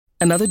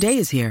Another day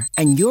is here,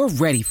 and you're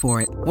ready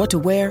for it. What to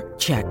wear?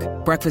 Check.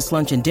 Breakfast,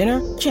 lunch, and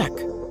dinner? Check.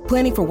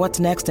 Planning for what's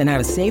next and how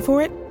to save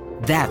for it?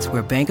 That's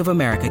where Bank of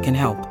America can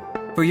help.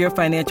 For your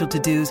financial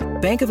to-dos,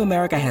 Bank of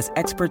America has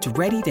experts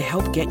ready to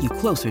help get you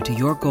closer to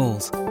your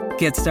goals.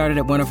 Get started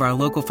at one of our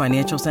local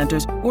financial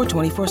centers or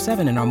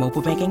 24/7 in our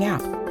mobile banking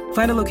app.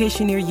 Find a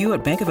location near you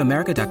at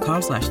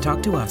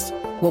bankofamerica.com/talktous.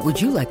 What would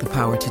you like the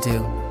power to do?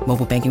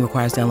 Mobile banking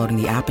requires downloading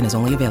the app and is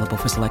only available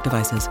for select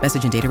devices.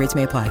 Message and data rates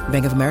may apply.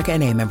 Bank of America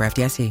N.A., member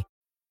FDIC.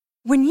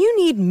 When you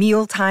need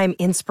mealtime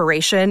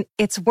inspiration,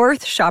 it's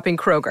worth shopping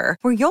Kroger,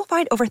 where you'll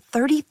find over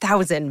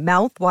 30,000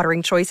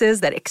 mouth-watering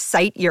choices that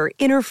excite your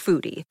inner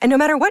foodie. And no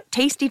matter what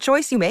tasty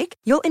choice you make,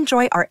 you'll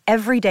enjoy our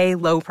everyday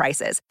low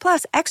prices,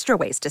 plus extra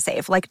ways to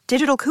save, like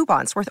digital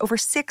coupons worth over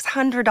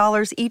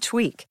 $600 each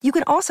week. You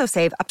can also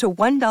save up to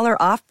 $1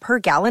 off per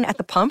gallon at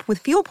the pump with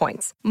fuel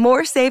points.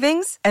 More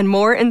savings and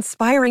more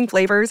inspiring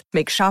flavors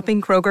make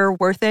shopping Kroger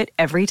worth it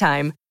every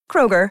time.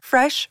 Kroger,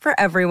 fresh for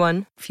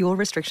everyone. Fuel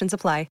restrictions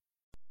apply.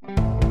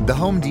 The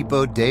Home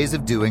Depot Days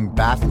of Doing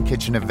Bath and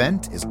Kitchen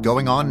event is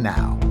going on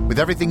now, with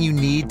everything you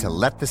need to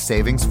let the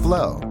savings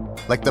flow.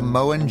 Like the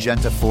Moen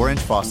Genta 4-inch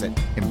faucet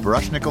in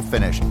brush nickel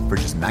finish for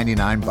just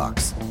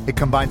 $99. It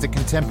combines a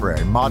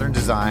contemporary modern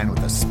design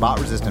with a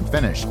spot-resistant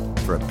finish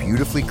for a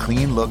beautifully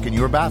clean look in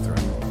your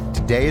bathroom.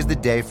 Today is the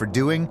day for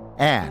doing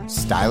and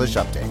stylish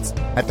updates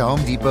at the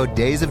Home Depot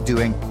Days of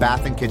Doing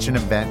Bath and Kitchen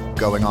event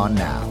going on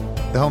now.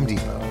 The Home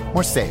Depot.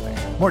 More saving,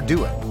 more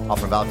doing.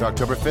 Offer valid through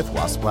October 5th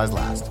while supplies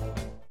last.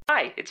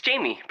 Hi, it's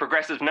Jamie,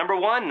 Progressive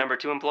 #1,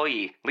 #2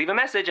 employee. Leave a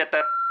message at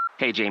the...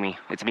 Hey, Jamie,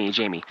 it's me,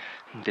 Jamie.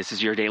 This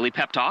is your daily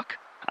pep talk.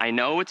 I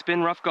know it's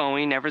been rough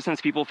going ever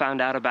since people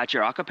found out about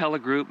your a cappella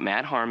group,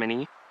 Mad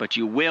Harmony, but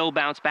you will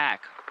bounce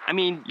back. I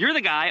mean, you're the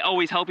guy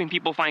always helping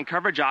people find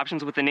coverage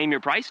options with the Name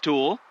Your Price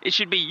tool. It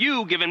should be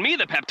you giving me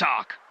the pep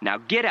talk. Now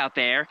get out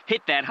there,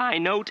 hit that high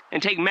note,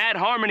 and take Mad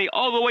Harmony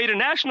all the way to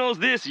nationals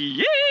this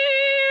year!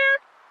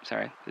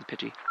 Sorry, it's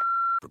pitchy.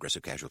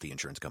 Progressive Casualty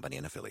Insurance Company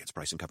and Affiliates.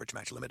 Price and coverage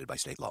match limited by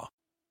state law.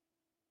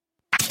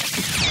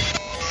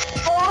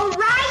 All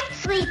right,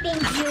 Sleeping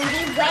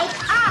Beauty,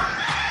 wake up!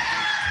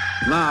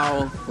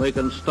 Now we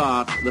can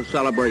start the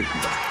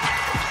celebration.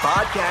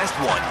 Podcast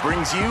One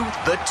brings you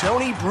The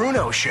Tony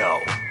Bruno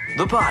Show,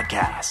 the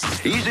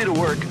podcast. Easy to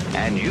work,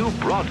 and you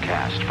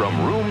broadcast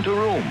from room to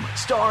room.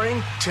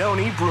 Starring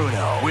Tony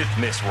Bruno with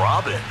Miss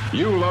Robin.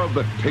 You love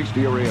the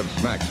tasty array of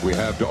snacks we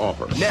have to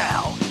offer.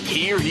 Now,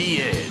 here he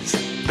is,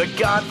 the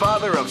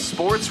godfather of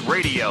sports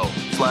radio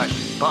 /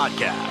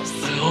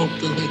 podcasts. I hope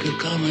that we could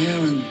come here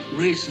and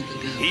race it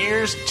together.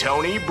 Here's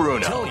Tony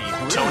Bruno.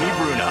 Tony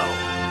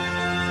Bruno.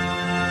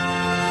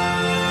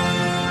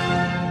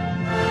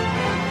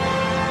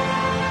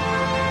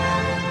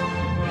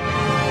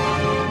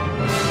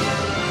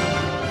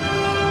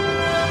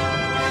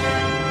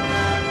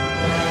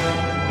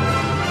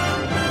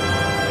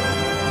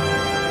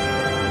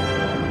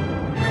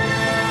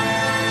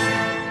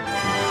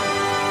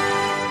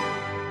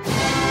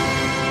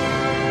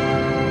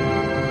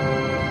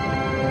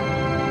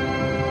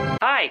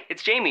 Hi,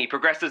 it's Jamie,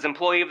 Progressive's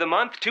Employee of the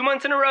Month, 2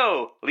 months in a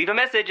row. Leave a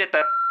message at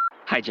the...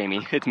 Hi,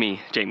 Jamie. It's me,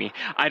 Jamie.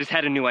 I just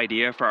had a new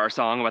idea for our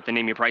song about the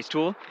Name Your Price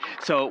tool.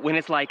 So when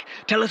it's like,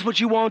 tell us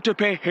what you want to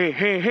pay, hey,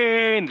 hey,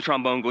 hey, and the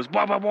trombone goes,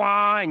 blah, blah,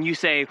 blah, and you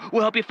say,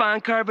 we'll help you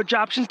find coverage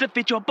options to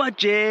fit your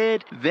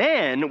budget.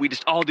 Then we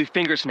just all do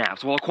finger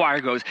snaps while a choir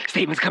goes,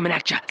 savings coming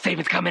at ya,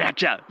 savings coming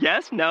at ya.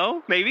 Yes?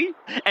 No? Maybe?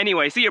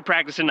 Anyway, see your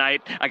practice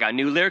tonight. I got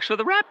new lyrics for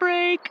the rap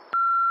break.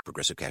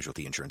 Progressive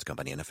Casualty Insurance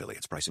Company and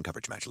Affiliates. Price and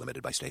coverage match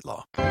limited by state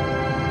law. Hey,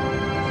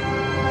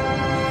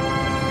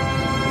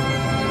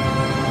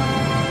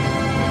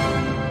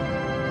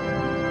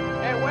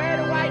 where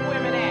are the white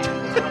women at?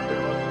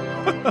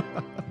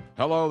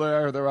 Hello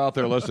there. They're out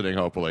there listening,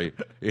 hopefully.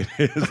 It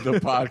is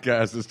the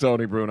podcast. It's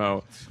Tony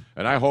Bruno.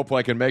 And I hope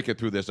I can make it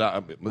through this.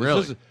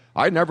 Really?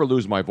 I never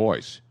lose my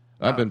voice.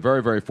 I've been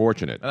very, very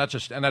fortunate. And that's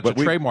a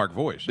trademark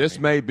voice. This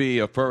may be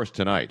a first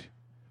tonight,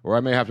 or I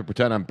may have to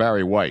pretend I'm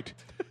Barry White.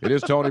 It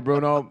is Tony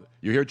Bruno.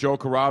 You hear Joe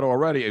Corrado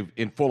already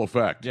in full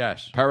effect.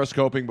 Yes.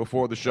 Periscoping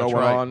before the show went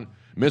on.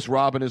 Miss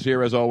Robin is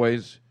here as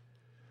always.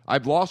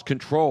 I've lost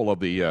control of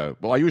the,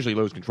 I usually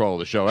lose control of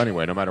the show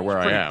anyway, no matter where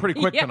I am. Pretty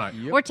quick tonight.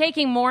 We're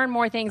taking more and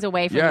more things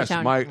away from yes, you,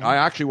 Tony. I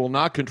actually will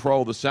not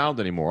control the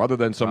sound anymore, other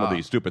than some of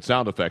these stupid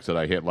sound effects that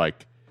I hit,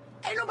 like,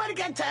 Ain't nobody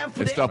got time for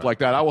and this. stuff like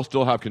that. I will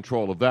still have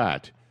control of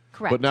that.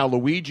 Correct. But now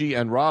Luigi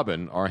and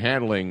Robin are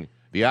handling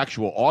the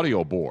actual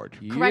audio board.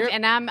 Correct,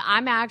 and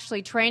I'm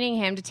actually training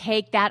him to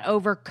take that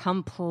over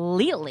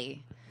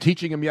completely.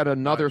 Teaching him yet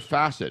another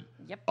facet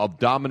of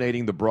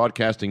dominating the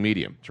broadcasting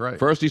medium. That's right.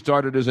 First he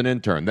started as an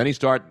intern. Then he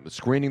started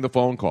screening the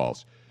phone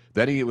calls.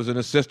 Then he was an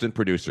assistant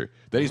producer.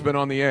 Then he's been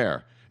on the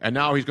air. And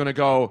now he's going to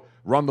go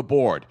run the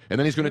board. And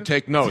then he's going to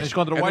take notes. He's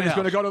going to the White House. He's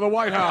going to go to the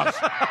White House.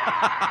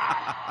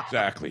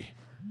 Exactly.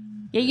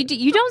 Yeah,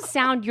 you don't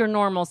sound your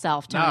normal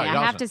self, Tony, No, he I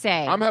have doesn't. to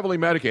say. I'm heavily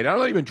medicated. I'm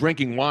not even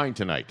drinking wine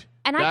tonight.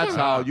 And That's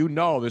how you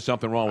know there's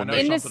something wrong with me.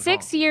 In the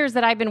 6 years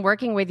that I've been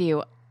working with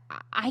you,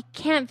 I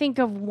can't think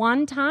of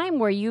one time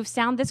where you've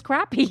sound this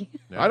crappy.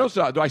 I don't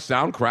sound. Do I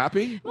sound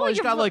crappy? Well, he's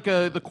got like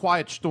the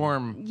Quiet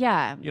Storm.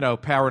 Yeah.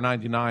 Power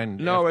 99.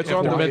 No, it's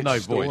on the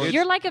midnight voice.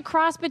 You're like a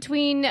cross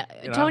between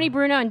Tony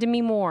Bruno and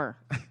Demi Moore.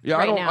 Yeah,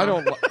 right I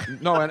don't.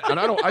 No, and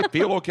I don't. I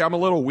feel okay. I'm a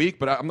little weak,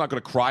 but I'm not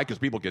going to cry because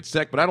people get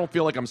sick. But I don't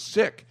feel like I'm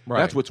sick. Right.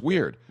 That's what's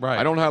weird. Right.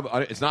 I don't have.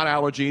 It's not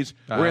allergies.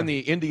 We're in the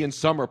Indian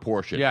summer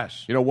portion.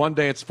 Yes. One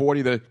day it's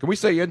 40. Can we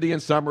say Indian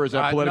summer? Is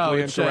that politically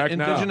no, it's, incorrect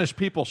now? Indigenous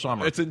people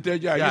summer. It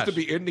used to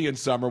be Indian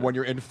summer when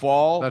you're in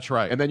fall. That's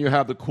right. And then you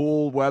have the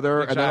cool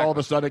weather, and then all of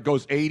a sudden it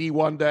goes 80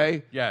 one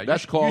day. Yeah,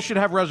 that's called. You should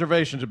have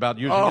reservations about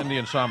using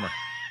Indian summer.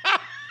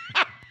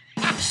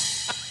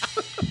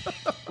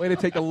 Way to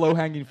take the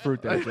low-hanging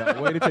fruit there,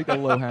 Joe. Way to take the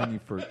low-hanging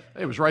fruit.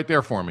 It was right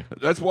there for me.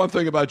 That's one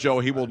thing about Joe.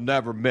 He will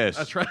never miss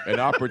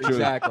an opportunity.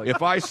 Exactly.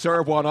 If I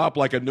serve one up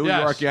like a New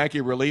York Yankee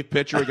relief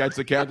pitcher against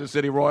the Kansas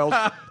City Royals,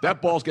 that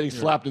ball's getting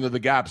slapped into the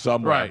gap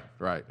somewhere.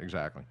 Right,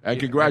 exactly. And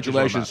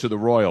congratulations to the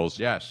Royals.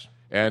 Yes.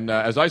 And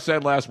as I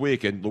said last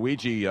week, and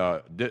Luigi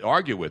did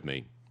argue with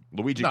me,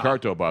 Luigi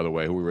Curto, by the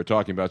way, who we were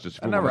talking about just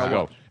a few minutes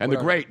ago, and the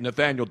great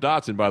Nathaniel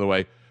Dotson, by the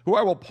way, who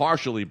I will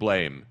partially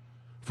blame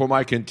for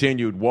my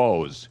continued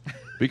woes.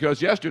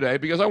 Because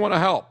I want to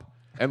help.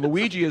 And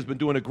Luigi has been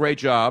doing a great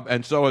job,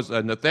 and so has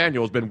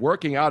Nathaniel has been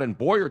working out in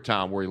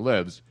Boyertown, where he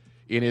lives,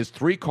 in his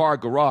 3-car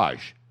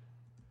garage.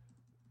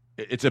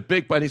 It's a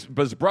big, but his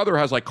brother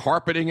has like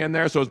carpeting in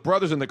there, so his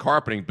brother's in the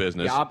carpeting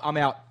business. Yeah, I'm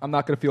out. I'm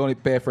not going to feel any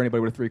bad for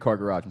anybody with a 3-car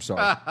garage. I'm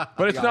sorry.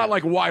 But it's not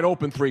like wide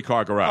open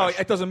 3-car garage.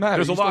 Oh, it doesn't matter.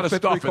 There's a lot of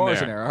stuff in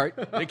there. All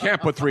right? They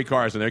can't put 3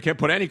 cars in there. They can't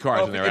put any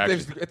cars in there,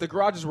 if the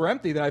garages were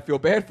empty, then I feel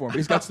bad for him. But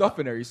he's got stuff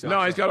in there. His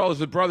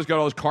brother's got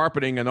all his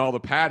carpeting and all the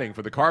padding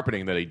for the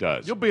carpeting that he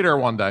does. You'll be there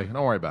one day.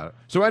 Don't worry about it.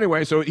 So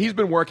anyway, he's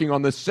been working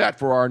on this set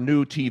for our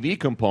new TV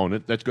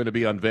component that's going to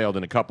be unveiled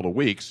in a couple of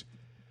weeks,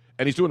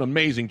 and he's doing an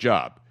amazing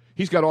job.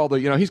 He's got all the,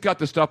 he's got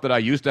the stuff that I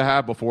used to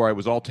have before I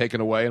was all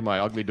taken away in my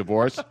ugly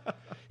divorce.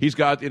 He's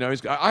got,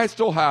 I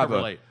still have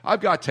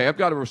I've got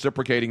a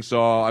reciprocating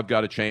saw. I don't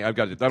have a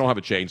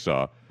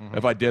chainsaw. Mm-hmm.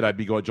 If I did, I'd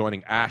be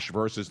joining Ash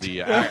versus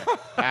the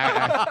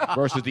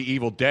versus the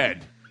Evil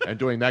Dead and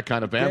doing that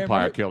kind of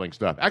vampire killing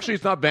stuff. Actually,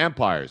 it's not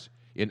vampires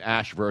in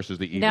Ash versus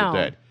the Evil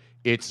Dead.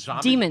 It's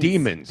demons.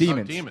 Demons.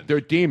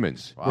 They're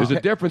demons. Wow. There's a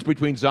difference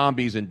between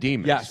zombies and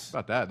demons. Yes.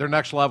 About that. They're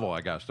next level,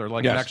 I guess. They're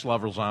like next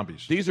level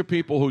zombies. These are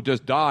people who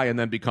just die and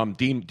then become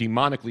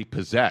demonically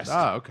possessed.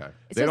 Oh, okay.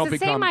 So it's the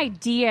same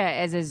idea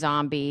as a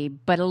zombie,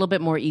 but a little bit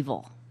more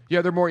evil.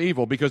 Yeah, they're more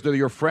evil because they're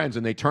your friends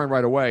and they turn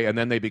right away and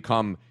then they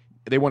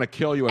want to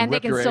kill you and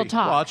rip your... And they can still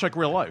talk. Well, it's like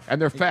real life.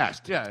 And they're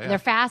fast. Yeah. They're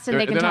fast and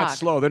they can talk. They're talk. not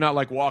slow. They're not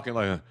like walking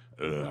like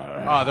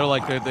they're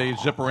like they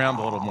zip around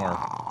a little more.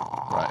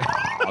 Right.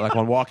 Like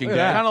on Walking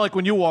Dead. Kind of like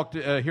when you walked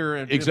here.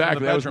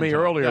 Exactly. That was me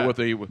earlier with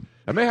the...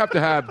 I may have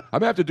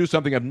to do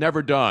something I've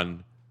never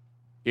done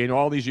in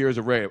all these years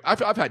of radio.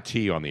 I've had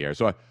tea on the air,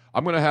 so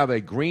I'm going to have a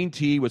green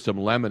tea with some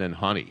lemon and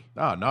honey.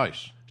 Oh,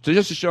 nice. So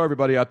just to show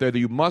everybody out there that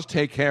you must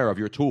take care of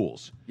your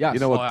tools. Yes.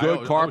 A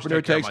good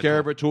carpenter takes care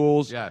of her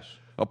tools. Yes.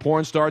 A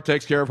porn star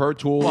takes care of her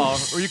tools. Well,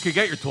 or you could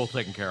get your tools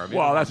taken care of.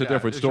 Well, that's a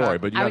different story,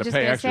 but you got to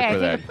pay extra for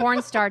that. I think a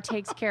porn star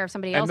takes care of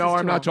somebody else's And no,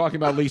 I'm tool. not talking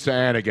about Lisa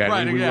Ann again.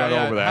 Right, we went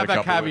over that. Have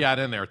that caveat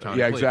in there, Tony.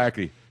 Yeah, please.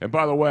 exactly. And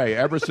by the way,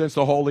 ever since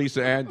the whole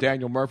Lisa Ann,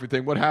 Daniel Murphy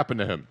thing, what happened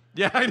to him?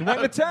 Yeah, I know.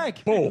 In the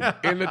tank. Boom.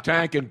 In the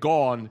tank and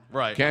gone.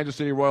 Right. Kansas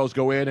City Royals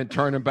go in and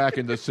turn him back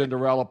into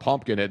Cinderella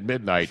Pumpkin at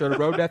midnight. Should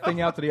have rode that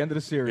thing out to the end of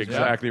the series.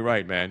 Exactly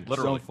right, man.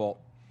 Literally. It's his own fault.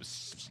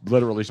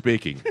 Literally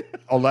speaking.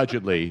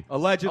 Allegedly.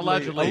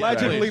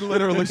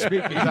 Literally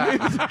speaking.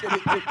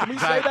 Can we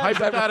say that?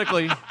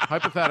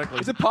 Hypothetically.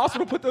 Is it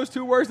possible to put those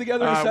two words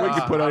together in a sentence? We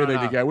can put anything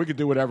together. We can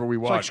do whatever we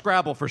want. It's like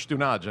Scrabble for Stu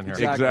Nodge in here.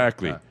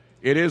 Exactly.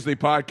 It is the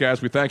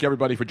podcast. We thank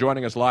everybody for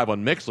joining us live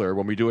on Mixler.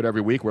 When we do it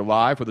every week, we're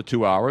live for the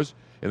 2 hours.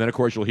 And then, of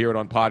course, you'll hear it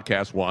on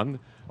Podcast One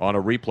on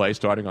a replay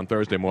starting on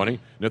Thursday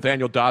morning.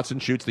 Nathaniel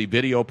Dotson shoots the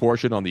video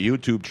portion on the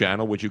YouTube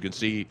channel, which you can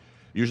see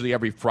usually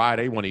every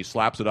Friday when he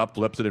slaps it up,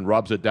 flips it, and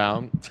rubs it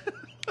down,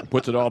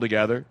 puts it all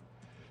together.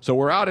 So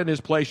we're out in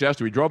his place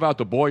yesterday. We drove out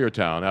to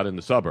Boyertown out in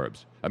the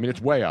suburbs. I mean, it's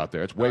way out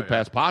there. It's way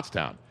past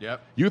Pottstown.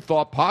 Yep. You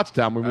thought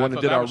Pottstown when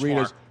we did our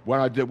Rita's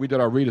we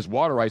did our Rita's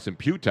Water Ice in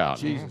Pewtown.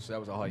 Jesus,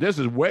 that was a hike. This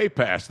is way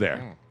past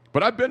there.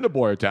 But I've been to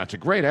Boyertown. It's a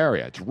great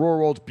area. It's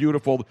rural. It's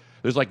beautiful.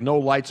 There's like no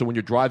lights, so when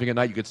you're driving at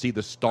night, you can see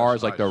the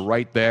stars like they're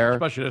right there.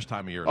 Especially this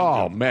time of year.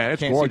 Oh man,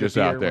 it's gorgeous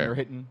out there.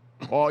 Hitting.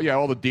 Oh yeah,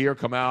 all the deer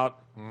come out.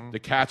 The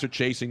cats are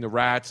chasing the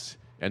rats,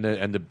 and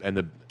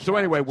the. So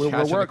anyway, we're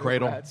working.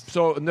 Cradle.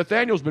 So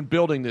Nathaniel's been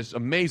building this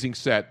amazing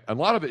set. A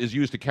lot of it is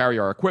used to carry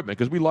our equipment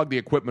because we lug the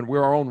equipment.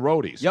 We're our own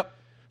roadies. Yep.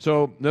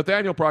 So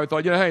Nathaniel probably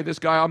thought, hey, this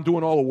guy, I'm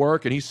doing all the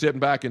work, and he's sitting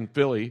back in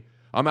Philly.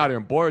 I'm out here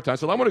in Boyertown. I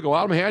said, I'm going to go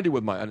out. I'm handy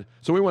with mine.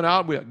 So we went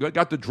out. We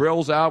got the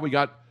drills out.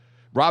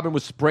 Robin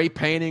was spray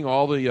painting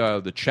all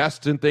the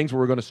chests and things where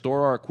we're going to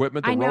store our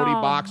equipment, the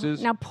roadie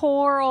boxes. Now,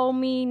 poor old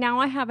me. Now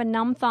I have a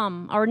numb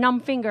thumb or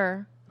numb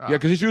finger. Yeah,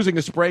 because he's using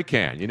a spray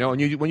can,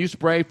 and when you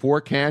spray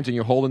 4 cans and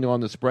you're holding on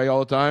the spray all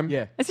the time.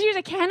 Yeah. Seriously,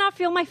 I cannot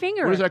feel my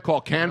finger. What is that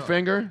called? Can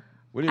finger?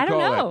 What do you I call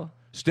don't that? know.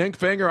 Stink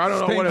finger? I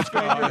don't know what it's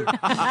called.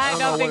 I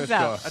don't think so.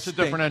 That's a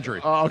different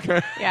injury. Oh,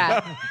 okay. Yeah.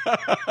 I've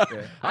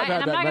had I'm that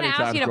not going many to ask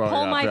times you to growing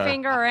pull up, my yeah.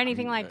 finger or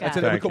anything like that.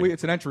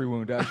 It's an entry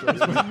wound, actually.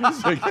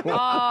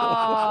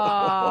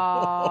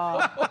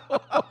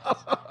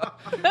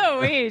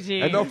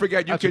 Luigi. And don't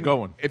forget, you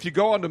can if you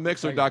go onto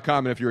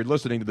Mixler.com, and if you're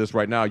listening to this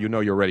right now, you know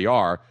you already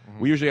are.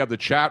 We usually have the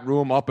chat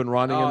room up and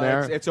running in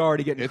there. It's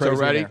already getting It's crazy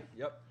already. in there.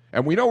 Yep.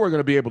 And we know we're going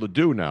to be able to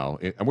do now,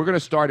 and we're going to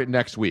start it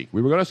next week.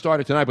 We were going to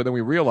start it tonight, but then we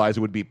realized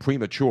it would be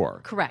premature.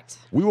 Correct.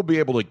 We will be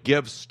able to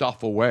give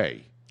stuff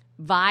away.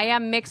 Via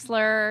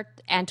Mixler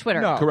and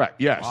Twitter. No.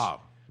 Correct, yes.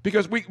 Wow.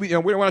 Because we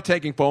don't want to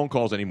taking phone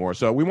calls anymore.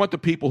 So we want the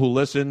people who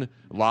listen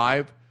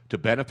live to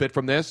benefit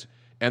from this.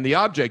 And the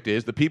object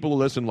is the people who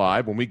listen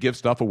live, when we give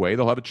stuff away,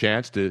 they'll have a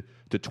chance to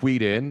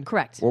tweet in.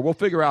 Correct. Or we'll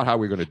figure out how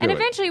we're going to do And it.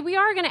 eventually, we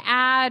are going to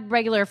add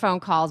regular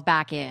phone calls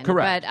back in.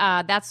 Correct.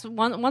 But that's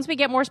once we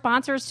get more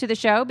sponsors to the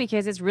show,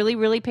 because it's really,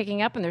 really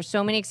picking up, and there's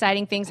so many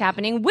exciting things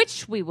happening,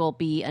 which we will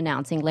be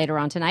announcing later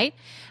on tonight.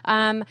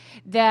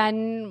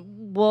 Then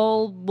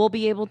we'll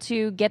be able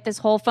to get this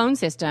whole phone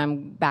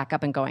system back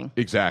up and going.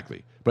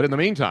 Exactly. But in the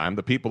meantime,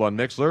 the people on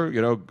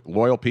Mixler,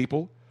 loyal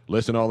people,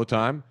 listen all the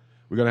time,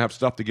 we're going to have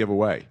stuff to give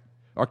away.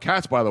 Our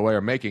cats, by the way, are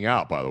making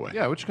out, by the way.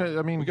 Yeah, which kind of,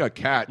 I mean, we got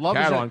cat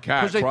on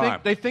cat crime.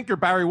 they think you're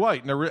Barry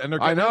White, and they're getting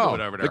I know.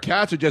 into it over there. The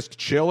cats are just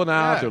chilling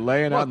out. Yeah. They're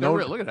laying out.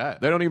 Look at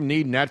that. They don't even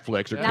need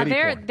Netflix or Now, kitty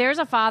porn. there's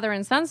a father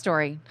and son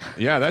story.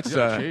 Yeah, that's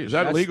is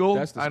that legal?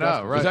 That's I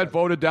know, right? Was that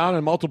voted down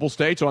in multiple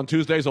states on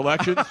Tuesday's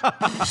elections? I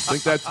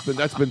think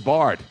that's been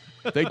barred.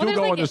 They do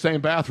go in the same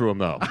bathroom,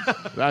 though.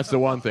 That's the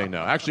one thing,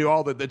 though. Actually,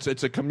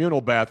 it's a communal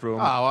bathroom.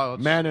 Oh, well,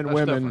 men and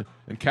women different.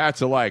 and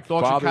cats alike.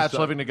 Dogs and cats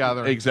son. living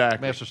together.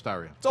 Exactly. Mass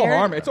hysteria.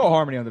 It's all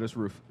harmony under this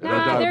roof.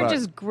 No, they're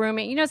just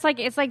grooming. It's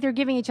like they're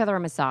giving each other a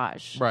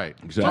massage. Right.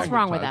 Exactly. What's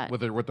wrong with that?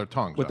 With their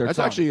tongues. That's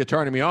actually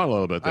turning me on a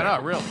little bit there. I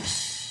know, really.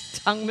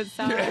 Tongue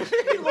massage.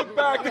 He looked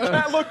back. The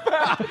cat looked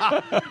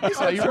back. He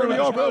said, "Turn me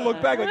on, bro.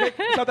 Look back. Like,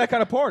 it's not that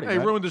kind of party." Hey, he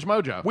ruined his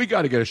mojo. We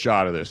got to get a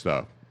shot of this,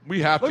 though.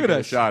 We have to get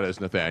a shot of this,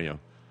 Nathaniel.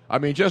 I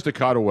mean, just a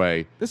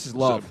cutaway. This is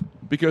love.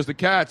 Because the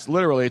cats,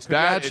 literally, it's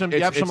dad.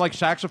 You have some like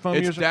saxophone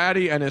it's music?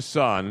 Daddy and his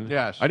son.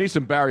 Yes. I need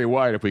some Barry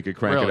White if we could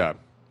crank it Really? up.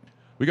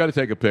 We got to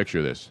take a picture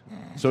of this.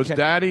 So it's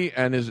Daddy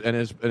and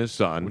his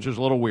son, which is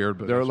a little weird,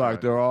 but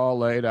they're all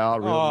laid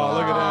out. Real Oh,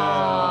 look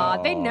at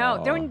that! They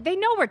know. They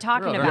know we're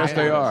talking about. Yes,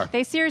 they are.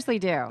 They seriously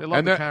do. They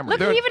love the camera.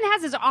 Look, he even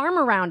has his arm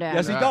around him.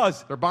 Yes, he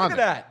does. They're bonded.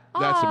 Look at that.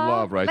 That's some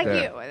love right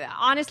there.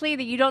 Honestly,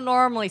 that you don't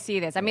normally see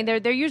this. I mean,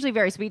 they're usually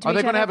very sweet to Are each they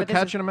other. going to have a but this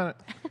catch is- in a minute?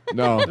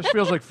 No. This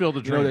feels like Field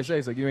of You know what they Dreams. say?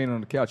 It's like you ain't on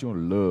the couch. You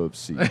on a love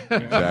seat.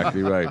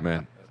 Exactly right,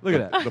 man. Look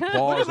at that. The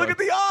paws. Look at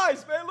the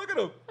eyes, man. Look at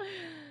them.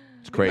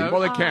 It's crazy. Well,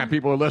 they can't.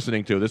 People are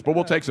listening to this, but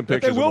we'll take some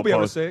pictures. will and be we'll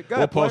able to post, see it. Go we'll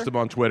ahead, post Blair. them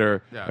on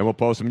Twitter, Yeah. and we'll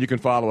post them. You can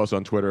follow us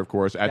on Twitter, of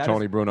course, at That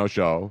Tony is- Bruno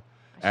Show,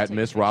 at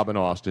Miss Robin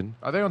Austin,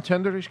 Are they on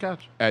Tinder, these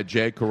cats? at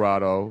Jay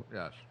Corrado,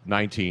 Yes.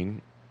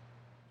 19,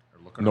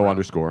 Looking no around.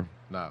 underscore.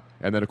 No.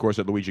 And then, of course,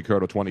 at Luigi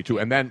Curto 22.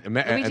 And then,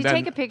 Luigi, and then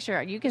take a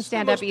picture. You can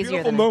stand the up most easier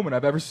beautiful than me. moment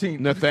I've ever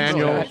seen.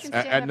 Nathaniel, You can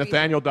stand at up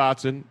Nathaniel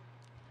Dotson.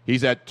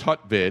 He's at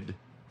Tutvid,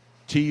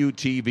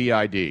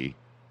 Tutvid.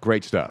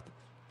 Great stuff.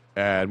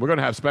 And we're going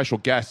to have special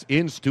guests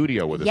in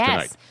studio with us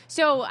tonight.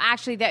 So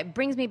actually, that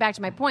brings me back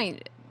to my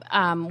point,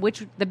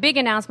 which the big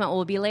announcement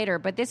will be later.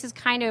 But this is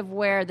kind of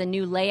where the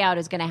new layout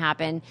is going to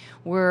happen.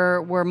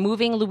 We're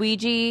moving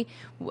Luigi.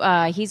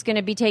 He's going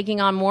to be taking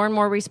on more and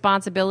more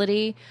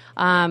responsibility.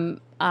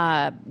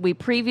 We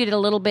previewed it a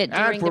little bit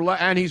during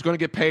And he's going to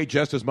get paid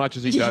just as much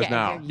as he does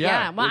now.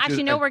 Yeah. Well, Which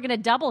actually, is- no, we're going to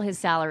double his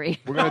salary.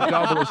 We're going to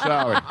double his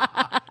salary.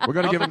 We're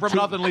going to give him From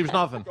nothing leaves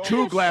nothing.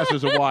 2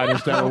 glasses of wine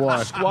instead of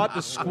one. Squat the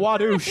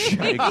squadoosh.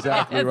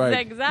 Exactly Yes, right.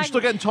 Exactly. You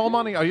still getting toll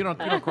money? Oh, you don't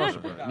cross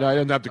it. No, I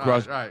didn't have to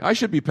cross. All right. I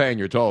should be paying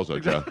your tolls, though,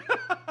 Joe.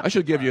 I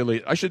should give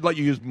you. I should let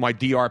you use my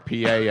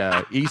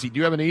DRPA Easy. Do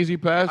you have an Easy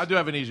Pass? I do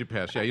have an easy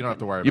pass. Yeah, you don't have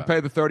to worry You about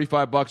it. pay the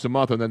 $35 a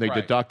month, and then they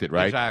deduct it,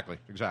 right? Exactly.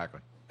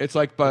 It's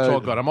like It's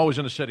all good. I'm always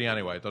in the city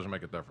anyway. It doesn't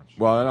make a difference.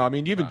 Well, no, I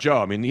mean, even Joe.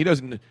 I mean, he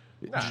doesn't.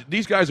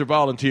 These guys are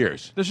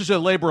volunteers. This is a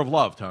labor of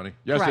love, Tony.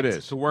 Yes, Correct. it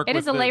is. To work It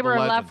with is a the labor of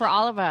love legends. for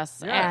all of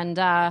us, and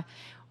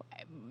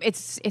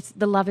it's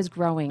the love is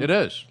growing. It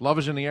is. Love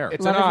is in the air.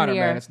 It's Love an is in honor, the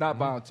man. air. It's not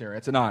voluntary.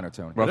 It's an honor,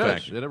 Tony. Well, It thank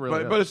is. you. It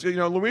really but is. it's,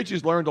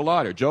 Luigi's learned a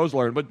lot here. Joe's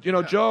learned, but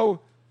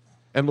Joe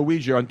and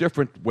Luigi are on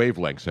different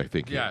wavelengths. I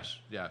think. here.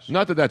 Yes.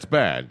 Not that that's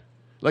bad.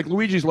 Like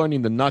Luigi's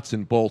learning the nuts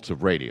and bolts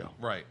of radio.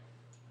 Right.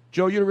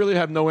 Joe, you really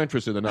have no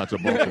interest in the nuts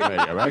and bolts of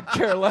radio, right?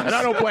 Care less. And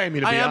I don't blame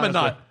you. To be I am a honest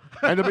nut.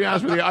 And to be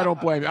honest with you, I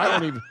don't blame you. I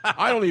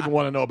don't even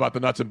want to know about the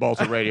nuts and bolts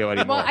of radio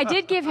anymore. Well, I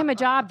did give him a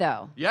job,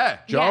 though. Yeah.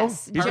 Joe?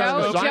 Yes, He's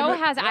got an Joe assignment?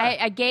 has.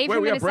 I gave Wait,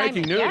 him we an have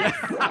breaking assignment.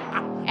 news.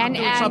 Yes. And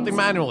something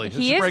manually. This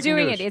He is is breaking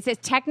doing news. it.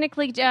 It's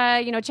technically,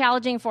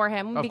 challenging for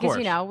him Of because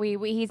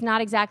course. he's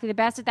not exactly the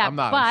best at that. I'm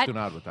not. But I'm still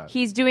not with that.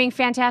 he's doing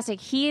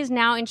fantastic. He is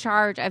now in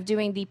charge of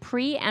doing the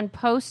pre and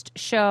post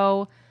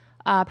show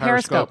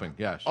Periscope. Periscoping,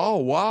 yes. Oh,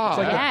 wow. It's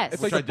like Yes.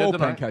 it's like Which the I did bullpen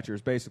tonight.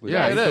 catchers, basically.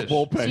 Yeah, it he's is. the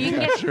bullpen So you can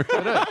get- catcher.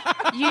 It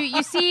is.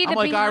 You see the I'm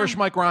like behind- Irish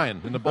Mike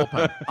Ryan in the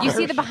bullpen. You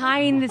see the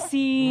behind the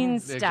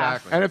scenes stuff.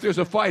 Exactly. And if there's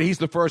a fight, he's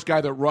the first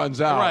guy that runs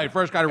out. Right,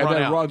 first guy to and run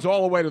then out. runs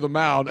all the way to the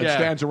mound and Yeah.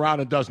 stands around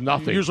and does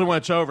nothing. Usually when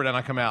it's over, then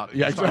I come out.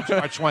 Yeah,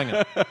 Start swinging.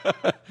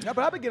 Yeah, but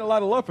I've been getting a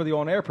lot of love for the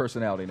on-air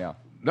personality now.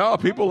 No,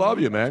 people love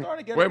you, man.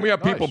 starting to get When we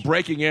have nice. people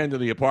breaking into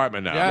the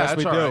apartment now. Yeah, Yes, that's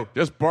we all do. right.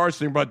 Just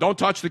bursting, but don't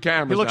touch the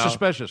cameras. He looks now.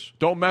 suspicious.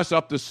 Don't mess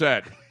up the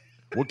set.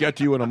 We'll get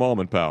to you in a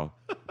moment, pal.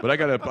 But I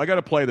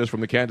gotta play this from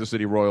the Kansas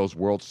City Royals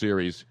World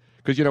Series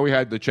because we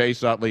had the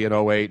Chase Utley in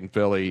 08 in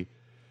Philly,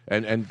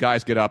 and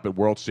guys get up at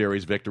World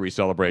Series victory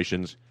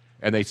celebrations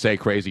and they say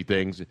crazy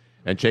things.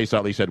 And Chase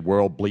Utley said,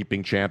 "World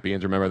bleeping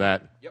champions." Remember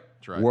that? Yep,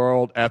 that's right.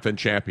 World effing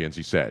champions,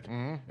 he said,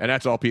 Mm-hmm. and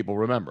that's all people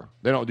remember.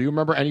 They don't. Do you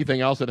remember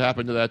anything else that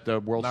happened to that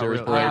World Not Series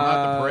really. parade?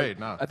 Not the parade,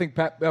 no. I think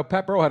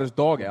Pat Burrow had his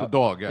dog out. The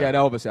dog, yeah. He had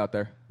Elvis out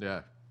there.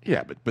 Yeah.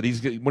 Yeah, but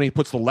he's when he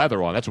puts the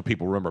leather on, that's what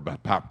people remember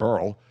about Pat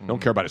Burrell. They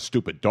don't care about his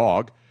stupid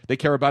dog. They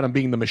care about him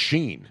being the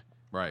machine.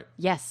 Right.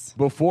 Yes.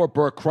 Before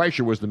Burt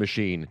Kreischer was the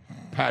machine,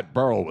 Pat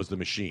Burrell was the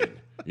machine.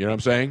 You know what I'm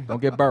saying?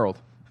 Don't get burrowed.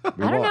 I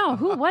don't know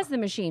who was the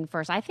machine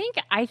first. I think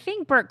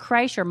Burt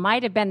Kreischer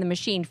might have been the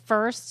machine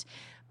first,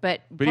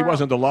 but he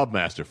wasn't the love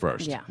master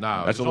first. Yeah.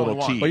 No, that's a there's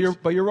little only one. tease.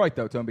 But you're right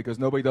though, Tom, because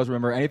nobody does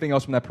remember anything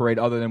else from that parade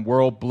other than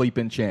world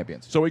bleeping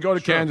champions. So we go to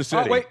Kansas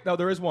City. Oh wait, no,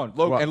 there is one.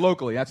 What? And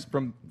locally, that's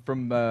from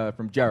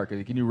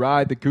Jarek. Can you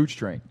ride the Cooch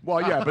train?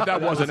 Well, yeah, but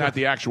that wasn't at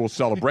the actual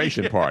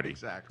celebration party.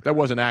 Exactly. That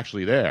wasn't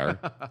actually there.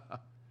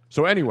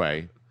 So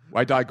anyway,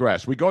 I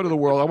digress. We go to the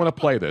world. I want to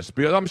play this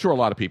because I'm sure a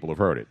lot of people have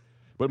heard it.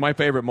 But my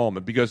favorite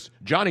moment, because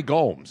Johnny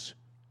Gomes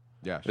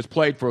has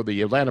played for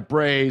the Atlanta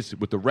Braves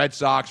with the Red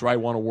Sox, right?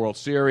 Won a World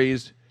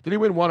Series. Did he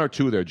win one or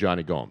two there,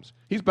 Johnny Gomes?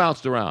 He's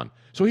bounced around.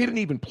 So he didn't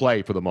even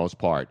play for the most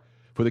part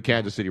for the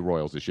Kansas City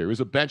Royals this year. He was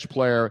a bench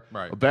player,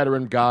 Right. a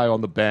veteran guy on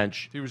the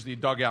bench. He was the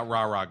dugout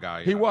rah-rah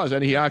guy. He was,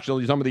 and he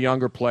actually, some of the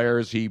younger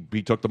players, he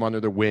took them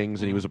under their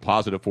wings, and he was a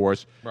positive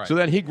force. Right. So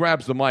then he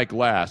grabs the mic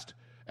last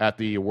at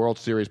the World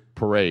Series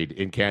parade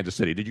in Kansas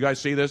City. Did you guys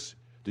see this?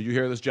 Did you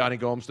hear this Johnny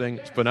Gomes thing?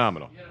 It's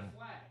phenomenal.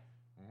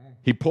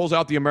 He pulls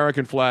out the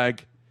American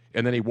flag,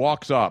 and then he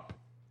walks up,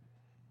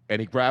 and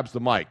he grabs the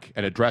mic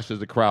and addresses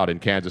the crowd in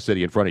Kansas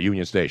City in front of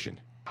Union Station.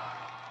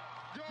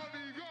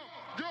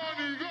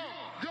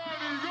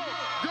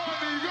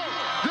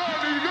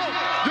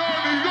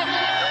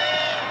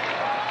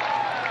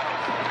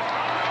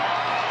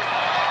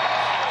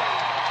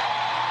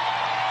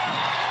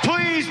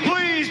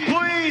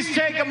 Please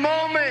take a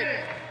moment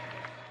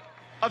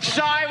of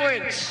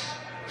silence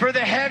for the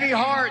heavy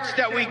hearts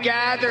that we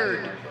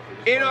gathered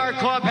in our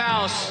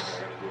clubhouse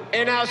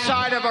and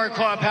outside of our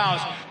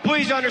clubhouse.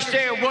 Please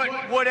understand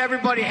what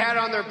everybody had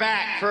on their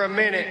back for a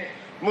minute.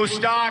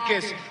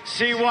 Moustakis,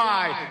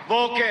 CY,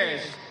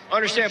 Volquez.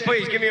 Understand,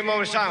 please give me a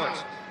moment of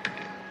silence.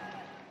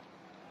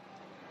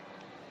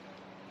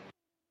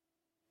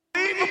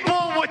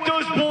 Unbelievable what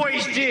those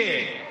boys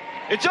did.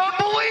 It's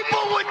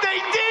unbelievable what they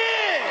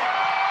did.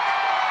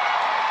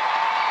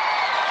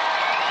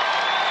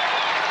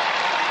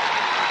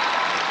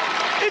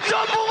 It's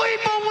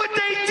unbelievable what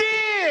they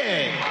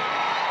did.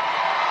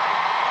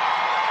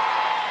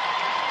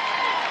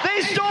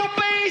 They stole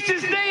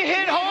bases. They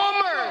hit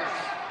homers.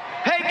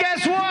 Hey,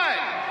 guess what?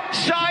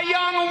 Cy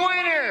Young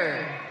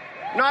winner.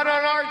 Not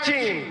on our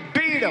team.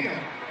 Beat them.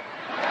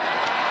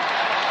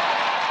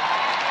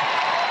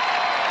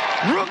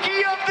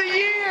 Rookie of the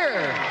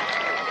year.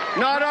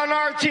 Not on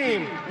our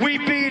team. We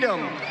beat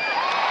them.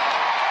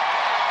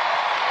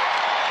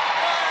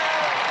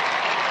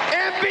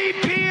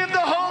 MVP of the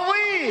whole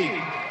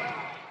league.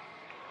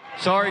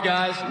 Sorry,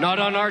 guys. Not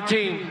on our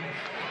team.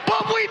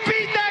 But we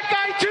beat that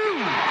guy, too.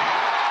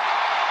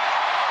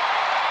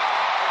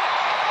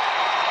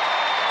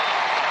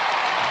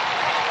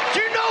 Do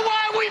you know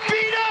why we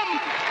beat him?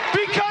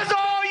 Because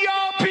all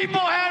y'all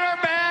people had our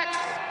backs.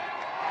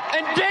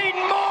 And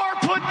Dayton Moore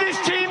put this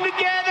team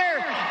together.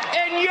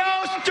 And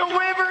Yost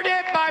delivered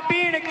it by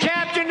being a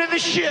captain of the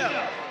ship.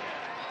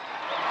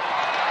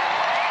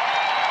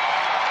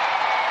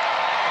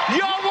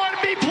 Y'all want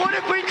to be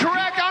politically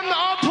correct? I'm the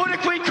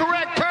unpolitically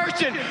correct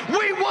person.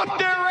 We whooped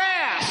their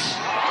ass.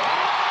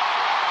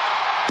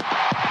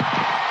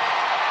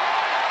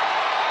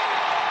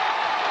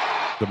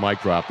 The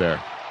mic drop there.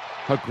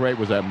 How great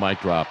was that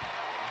mic drop?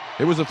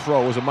 It was a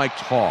throw. It was a mic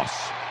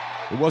toss.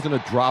 It wasn't a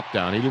drop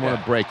down. He didn't want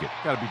to break it.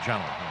 Got to be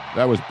gentle. Yeah.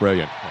 That was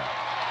brilliant.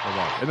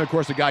 Yeah. And, of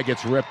course, the guy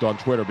gets ripped on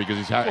Twitter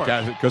because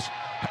because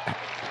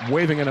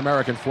waving an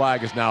American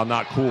flag is now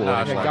not cool. No,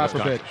 anymore. God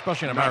forbid.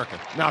 Especially in America.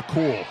 Not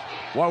cool.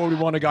 Why would we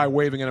want a guy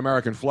waving an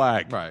American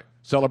flag? Right.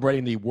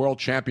 Celebrating the World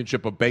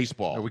Championship of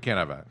Baseball. No, we can't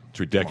have that. It's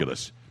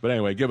ridiculous. But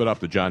anyway, give it up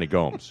to Johnny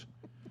Gomes.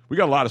 We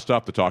got a lot of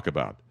stuff to talk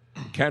about.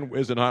 Ken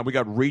Wisenhunt, we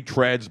got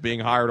retreads being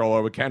hired all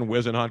over. Ken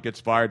Wisenhunt gets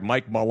fired.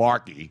 Mike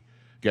Mularkey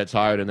gets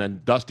hired. And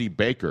then Dusty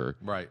Baker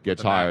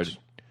gets hired. Nats.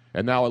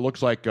 And now it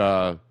looks like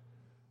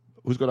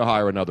who's going to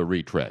hire another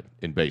retread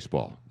in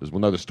baseball? There's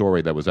another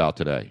story that was out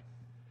today.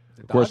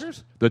 Of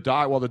course, the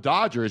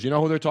Dodgers, you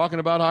know who they're talking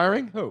about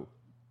hiring? Who?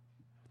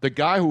 The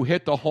guy who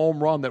hit the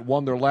home run that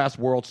won their last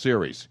World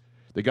Series.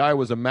 The guy who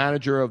was a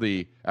manager of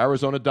the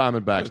Arizona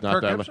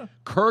Diamondbacks.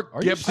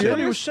 Kirk Gibson.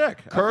 He was sick.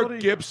 Kirk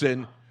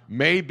Gibson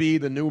may be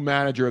the new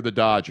manager of the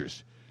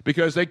Dodgers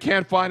because they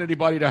can't find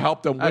anybody to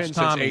help them win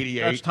since '88.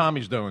 That's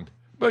Tommy's doing.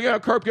 But yeah,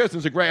 Kirk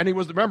Gibson's a great, and he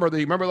was remember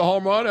the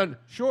home run and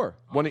sure.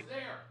 Were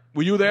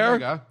you there? There you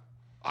go.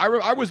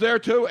 I was there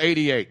too.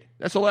 '88.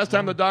 That's the last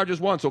time the Dodgers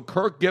won. So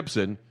Kirk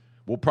Gibson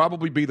will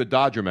probably be the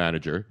Dodger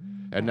manager,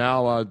 and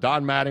now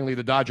Don Mattingly,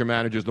 the Dodger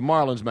manager, is the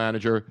Marlins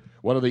manager.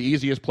 One of the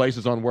easiest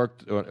places on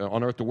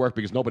earth to work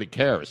because nobody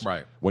cares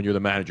when you're the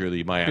manager of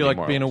the Miami Marlins. I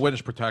feel like being a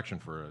witness protection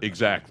for it.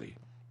 Exactly.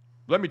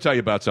 Let me tell you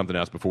about something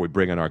else before we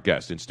bring in our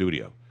guests in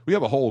studio. We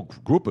have a whole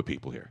group of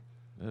people here.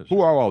 Who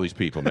are all these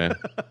people, man?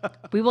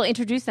 We will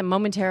introduce them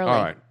momentarily.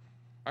 All right.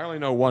 I only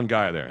know one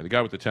guy there, the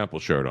guy with the temple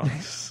shirt on.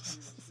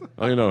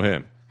 I only know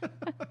him.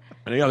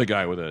 And the other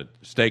guy with a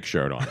steak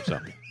shirt on or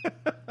something.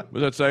 What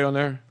does that say on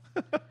there?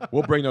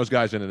 We'll bring those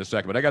guys in a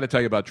second. But I got to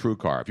tell you about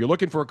TrueCar. If you're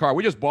looking for a car,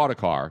 we just bought a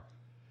car.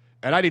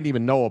 And I didn't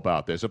even know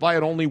about this. If I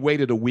had only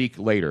waited a week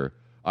later,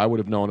 I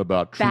would have known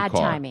about TrueCar. Bad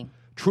timing.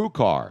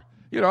 TrueCar.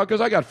 Because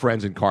I got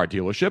friends in car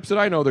dealerships, and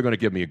I know they're going to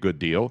give me a good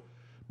deal.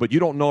 But you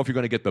don't know if you're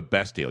going to get the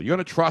best deal. You're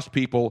going to trust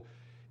people,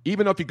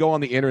 even if you go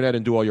on the internet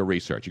and do all your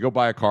research. You go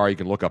buy a car, you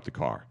can look up the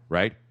car,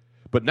 right?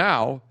 But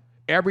now,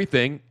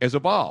 everything has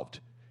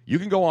evolved. You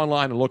can go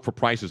online and look for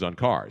prices on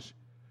cars.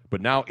 But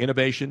now,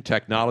 innovation,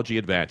 technology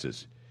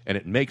advances. And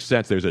it makes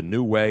sense there's a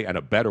new way and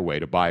a better way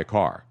to buy a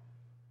car.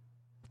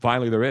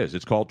 Finally, there is.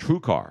 It's called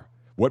TrueCar.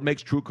 What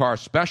makes TrueCar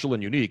special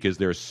and unique is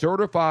their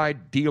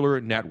certified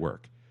dealer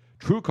network.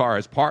 TrueCar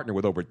has partnered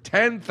with over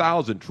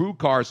 10,000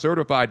 TrueCar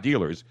certified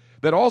dealers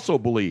that also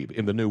believe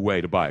in the new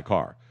way to buy a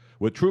car.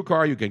 With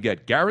TrueCar, you can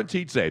get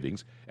guaranteed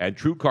savings, and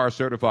TrueCar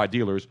certified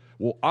dealers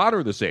will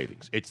honor the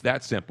savings. It's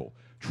that simple.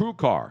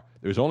 TrueCar.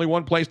 There's only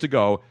one place to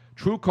go.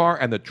 TrueCar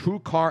and the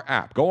TrueCar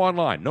app. Go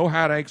online. No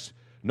headaches,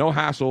 no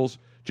hassles,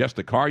 just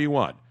the car you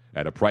want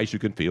at a price you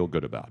can feel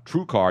good about.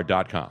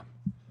 TrueCar.com.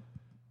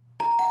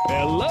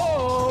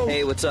 Hello!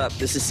 Hey, what's up?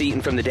 This is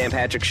Seaton from The Dan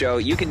Patrick Show.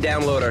 You can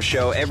download our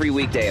show every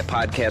weekday at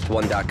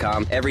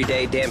podcast1.com. Every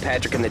day, Dan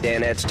Patrick and the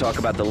Danettes talk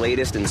about the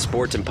latest in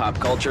sports and pop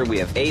culture. We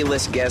have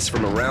A-list guests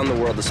from around the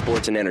world of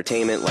sports and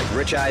entertainment like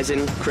Rich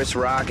Eisen, Chris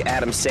Rock,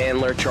 Adam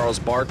Sandler, Charles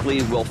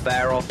Barkley, Will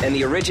Ferrell, and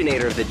the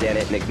originator of the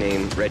Danette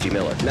nickname, Reggie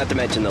Miller. Not to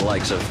mention the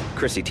likes of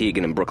Chrissy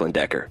Teigen and Brooklyn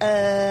Decker.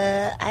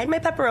 I had my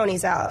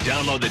pepperonis out.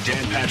 Download the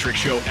Dan Patrick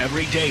Show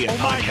every day at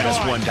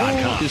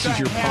podcast1.com. This is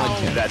your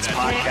podcast. That's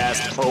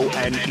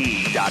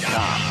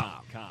podcastone.com.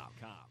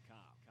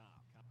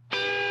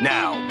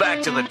 Now,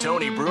 back to the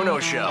Tony Bruno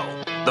Show,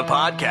 the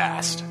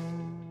podcast.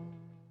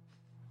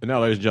 And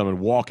now, ladies and gentlemen,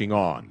 walking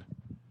on.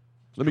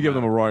 Let me give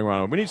them a roaring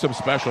round. We need some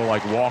special,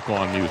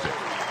 walk-on music.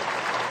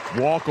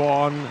 Walk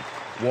on,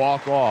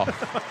 walk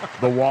off.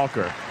 The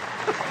Walker.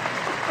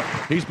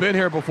 He's been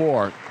here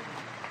before.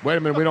 Wait a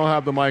minute, we don't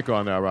have the mic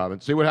on now, Robin.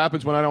 See what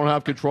happens when I don't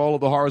have control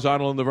of the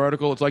horizontal and the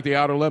vertical? It's like the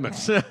Outer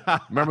Limits.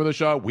 Remember the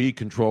show? We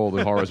control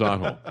the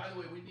horizontal. By the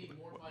way, we need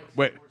more mics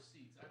Wait. and more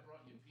seats. I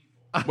brought you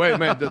people. Wait a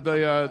minute,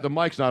 the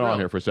mic's not on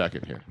here for a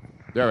second here.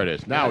 There it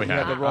is. Now we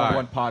have the it. wrong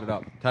one potted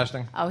up.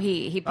 Testing. Oh,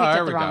 he picked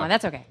up the wrong one.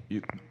 That's okay.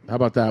 How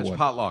about that It's one?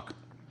 potluck.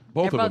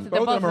 Both of them.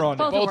 Both of them are on.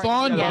 Both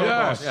on?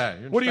 Yes. Yeah,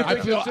 What do you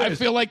think this I is?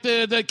 feel like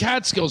the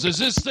Catskills. Is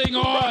this thing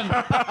on?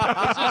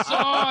 Is this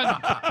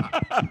on?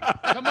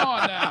 Come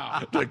on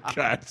now. The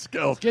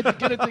Catskills. Get it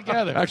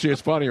together. Actually,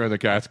 it's funnier in the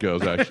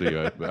Catskills, actually.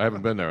 I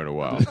haven't been there in a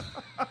while.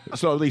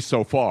 So at least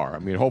so far. I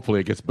mean,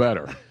 hopefully it gets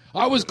better.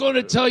 I was going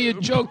to tell you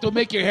a joke to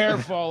make your hair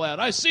fall out.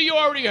 I see you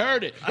already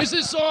heard it. Is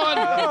this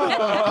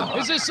on?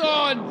 Is this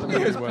on?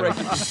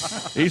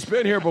 He's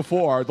been here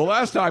before. The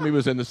last time he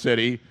was in the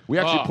city, we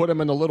actually put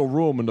him in the little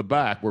room in the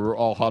back where we're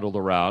all huddled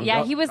around.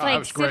 Yeah, he was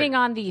sitting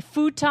on the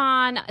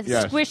futon,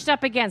 squished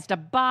up against a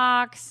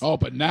box. Oh,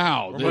 but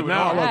now. But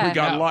now, look, we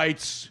got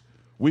lights.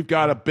 We've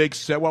got a big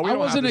set. Well, I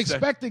wasn't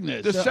expecting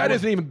this. The set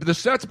isn't even. The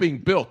set's being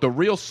built. The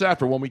real set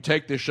for when we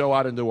take this show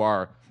out into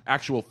our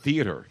actual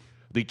theater,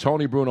 the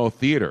Tony Bruno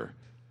Theater,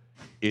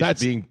 is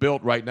being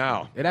built right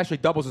now. It actually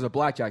doubles as a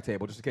blackjack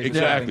table, just in case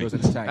Exactly. goes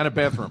in the tank. And a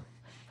bathroom.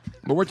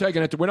 But we're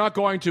taking it. We're not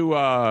going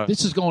to.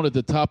 This is going at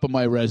the top of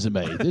my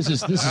resume. This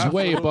is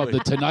way above the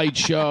Tonight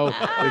Show.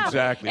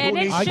 Exactly.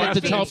 I get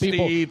to tell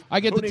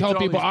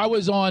people. I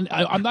was on.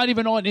 I'm not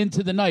even on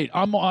Into the Night.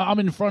 I'm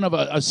in front of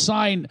a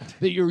sign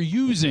that you're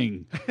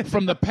using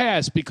from the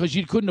past because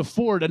you couldn't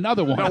afford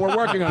another one. No, we're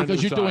working on because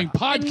a new you're doing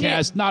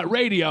podcast, not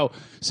radio.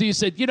 So you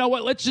said, you know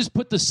what? Let's just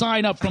put the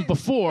sign up from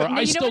before.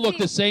 I still look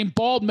the same.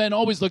 Bald men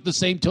always look the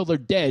same till they're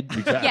dead.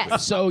 Exactly.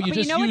 Yes. So you but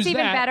just you know use what's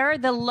even that. better?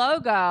 The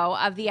logo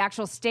of the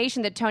actual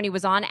station that Tony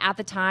was on at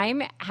the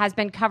time has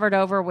been covered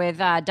over with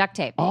duct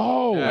tape.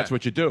 Oh, that's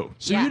what you do.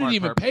 So you didn't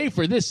even pay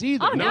for this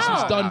either. Oh, This no.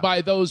 is done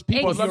by those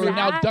people who are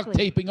now duct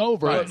taping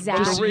over. Right.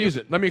 Exactly. But the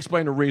reason, let me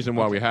explain the reason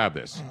why we have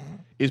this.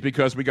 Is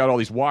because we got all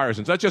these wires,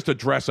 and that's just to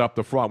dress up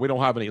the front. We don't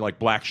have any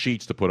black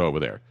sheets to put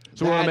over there.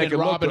 So we want to make it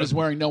look Robin good. is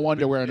wearing no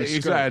underwear and a skirt.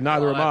 Exactly.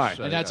 Neither am I.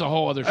 And that's a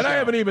whole other show. And I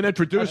haven't even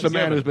introduced the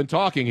man who's been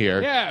talking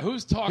here. Yeah,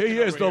 who's talking? He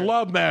is the over here?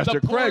 love master,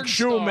 The porn Craig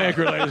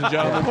Shoemaker, star. ladies and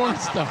gentlemen. The porn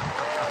star.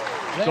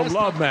 The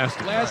love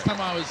master. Last time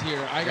I was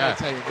here, I got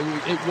to tell you,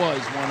 it was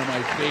one of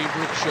my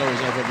favorite shows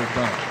I've ever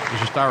done.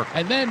 It's hysterical.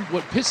 And then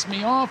what pissed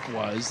me off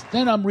was,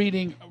 then I'm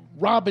reading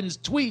Robin's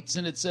tweets,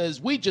 and it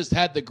says, we just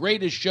had the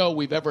greatest show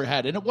we've ever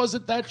had. And it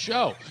wasn't that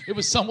show. It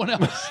was someone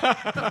else. Here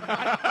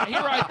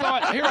I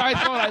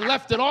thought I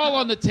left it all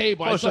on the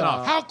table. I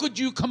thought, how could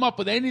you come up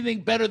with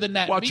anything better than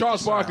that? Well,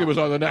 Charles Barkley was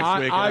on the next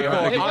week.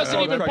 It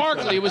wasn't even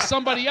Barkley. It was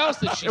somebody else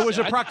that she It was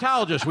said. a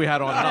proctologist we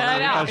had on.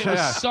 It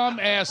was some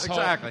asshole.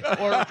 Exactly.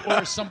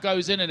 Or some guy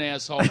who's in an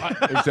asshole.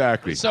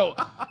 Exactly. So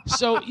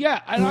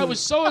yeah, and I was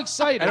so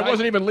excited. And it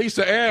wasn't even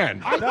Lisa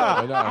Ann.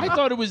 I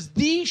thought it was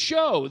the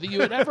show that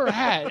you had ever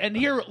had. And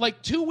here,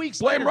 like 2 weeks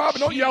Blame later,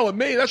 Robin. Don't yell at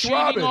me. That's cheating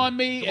Robin. on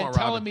me and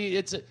telling me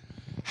it's a...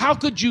 How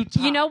could you...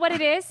 You know what it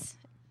is?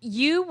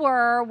 You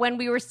were, when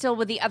we were still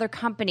with the other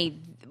company,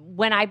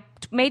 when I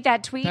made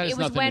that tweet, it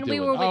was when we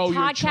were with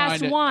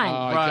Podcast One.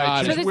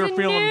 Right. So this is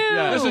new.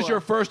 This is your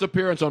first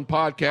appearance on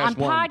Podcast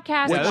One. On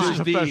Podcast One. This is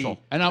official.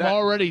 And I'm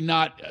already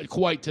not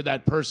quite to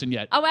that person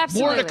yet. Oh,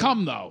 absolutely. More to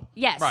come, though.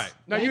 Yes. Right.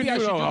 Now, Maybe you I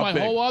should know do how my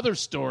big. whole other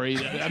story.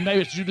 Maybe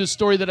I should do the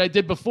story that I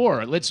did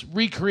before. Let's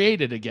recreate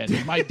it again.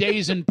 My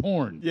days in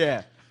porn.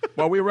 Yeah.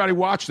 Well, we already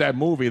watched that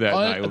movie that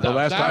night. The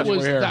last time we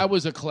were here. That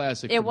was a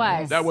classic. It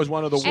was. That was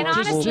one of the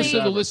worst movies Just so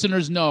the ever.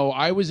 listeners know,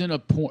 I was in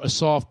a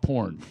soft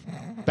porn.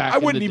 Back I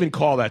in wouldn't the even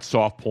call that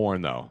soft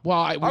porn, though. Well,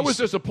 I was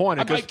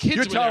disappointed My because kids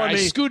you're were there. telling I me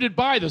scooted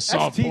by the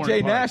soft That's porn.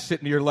 TJ part. Nash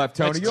sitting to your left,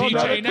 Tony. That's You don't know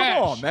TJ that? Nash.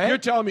 Come on, man. you're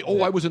telling me,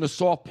 I was in a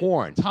soft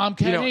porn.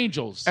 Tomcat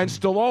Angels. And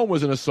Stallone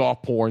was in a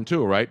soft porn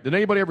too, right? Did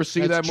anybody ever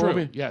see That's that true.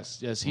 movie? Yes,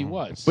 he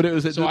was. But it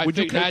was. So would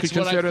you that's what I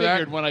consider figured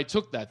that? when I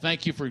took that.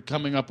 Thank you for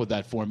coming up with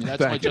that for me. That's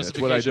Thank my you. That's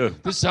justification. what I do.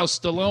 This is how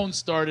Stallone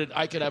started.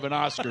 I could have an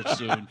Oscar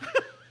soon.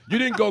 You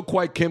didn't go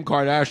quite Kim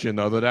Kardashian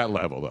though, to that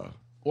level though.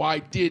 Well, I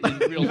did in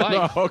real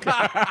life. No, okay.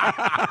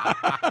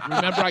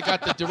 Remember, I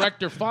got the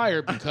director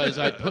fired because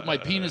I put my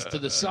penis to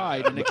the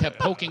side and it kept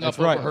poking up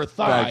right. over her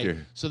Thank thigh. you.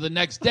 So the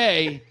next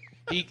day,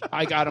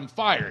 I got him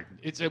fired.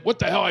 It said, "What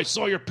the hell? I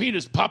saw your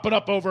penis popping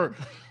up over."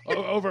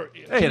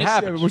 Hey, it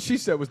happened. What she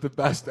said was the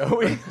best,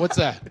 though. What's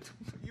that?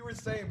 You were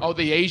saying. Oh,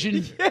 the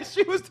Asian. Yeah,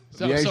 she was.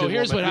 So The Asian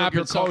here's woman, what happened.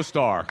 Your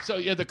co-star. So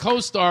yeah, the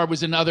co-star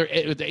was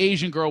the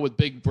Asian girl with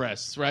big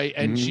breasts, right?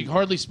 And she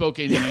hardly spoke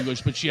any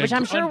English, but she had Which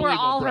I'm sure were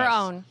unbelievable all her breasts.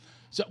 own.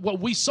 So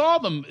we saw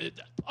them.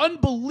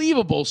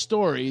 Unbelievable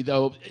story,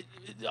 though.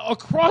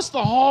 Across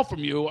the hall from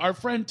you, our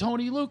friend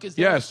Tony Luke is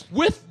there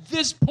with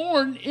this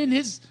porn in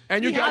his.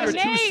 And you got your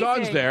two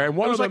sons there, and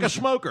one It of was them like a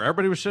smoker.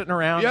 Everybody was sitting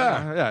around.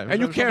 Yeah, and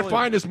you can't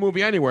find this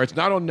movie anywhere. It's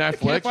not on Netflix.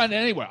 Can't find it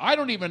anywhere. I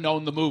don't even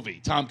own the movie.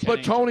 Tom Kenny.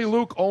 But Tony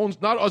Luke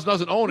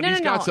doesn't own it. No, He's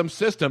no, got no. some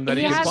system that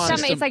He he can has find.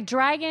 some. It's like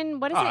Dragon.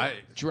 What is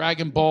it?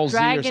 Dragon Ball Z or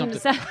Dragon.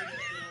 something.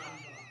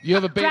 You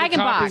have a beta Dragon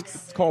copy? box.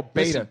 It's called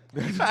Beta.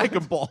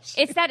 Dragon Balls.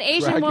 It's that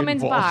Asian Dragon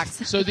woman's Balls.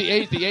 box. So the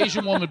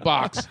Asian woman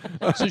box.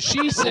 So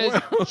she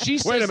says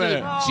Wait a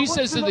minute. She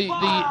says to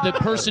the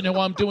person who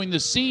I'm doing the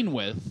scene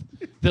with,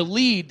 the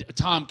lead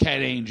Tomcat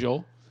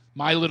Angel,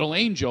 my little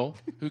angel,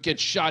 who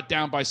gets shot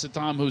down by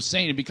Saddam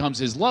Hussein and becomes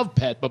his love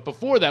pet. But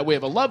before that, we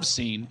have a love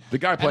scene. The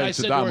guy And playing I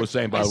said Saddam to her-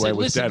 Hussein, by I the way, said,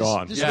 was "Listen, dead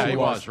on. this Yeah, is he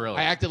what- was, really.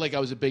 I acted like I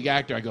was a big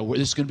actor. I go,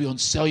 this is going to be on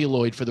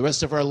celluloid for the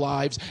rest of our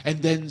lives,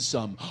 and then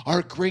some.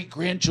 Our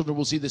great-grandchildren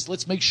will see this.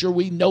 Let's make sure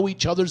we know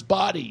each other's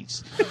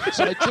bodies.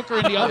 So I took her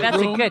in the other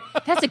room.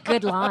 That's a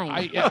good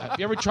line. Have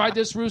you ever tried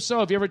this, Russo?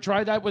 Have you ever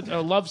tried that with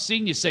a love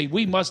scene? You say,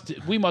 we must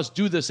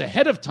do this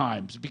ahead of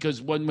time, because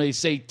when they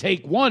say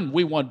take one,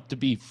 we want to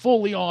be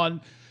fully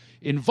on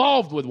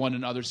involved with one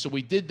another. So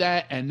we did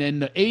that, and then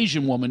the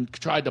Asian woman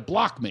tried to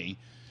block me.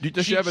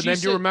 Does she have a name?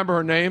 Do you remember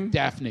her name?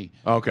 Daphne.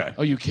 Okay.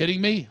 Are you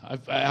kidding me?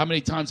 How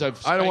many times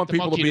I've I don't want spanked the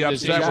people to monkey be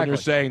this upset when Asian- you're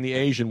saying the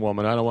Asian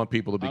woman. I don't want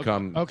people to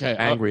become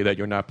angry that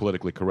you're not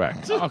politically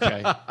correct.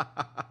 Okay.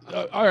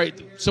 All right.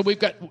 So we've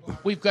got.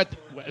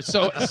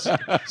 So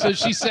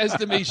she says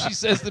to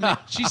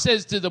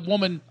the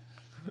woman,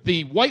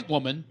 the white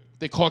woman,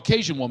 the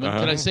Caucasian woman. Uh-huh.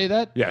 Can I say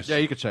that? Yes. Yeah,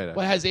 you could say that.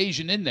 What has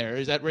Asian in there?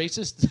 Is that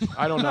racist?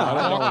 I don't know.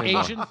 I don't know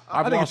anymore. Asian?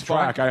 I've lost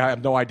track. I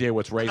have no idea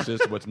what's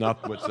racist, what's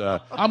not. What's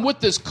I'm with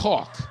this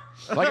caulk.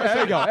 like I said,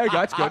 There you go.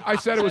 That's good. I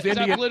said it was Is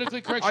that Indian.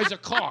 politically correct? She's a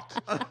caulk.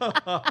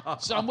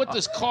 So I'm with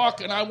this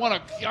caulk, and I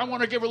want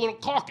to give her a little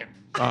caulking.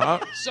 Uh-huh.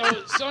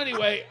 So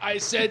anyway, I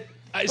said,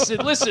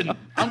 listen,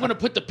 I'm going to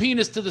put the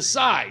penis to the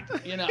side.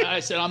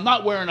 I said, I'm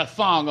not wearing a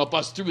thong. I'll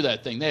bust through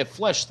that thing. They have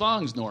flesh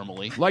thongs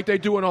normally. Like they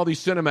do in all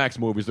these Cinemax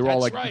movies. They're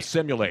all That's like right.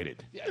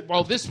 simulated.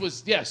 Well, this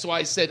was, so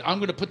I said, I'm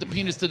going to put the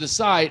penis to the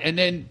side. And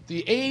then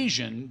the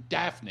Asian,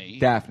 Daphne.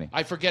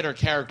 I forget her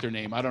character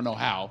name. I don't know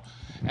how.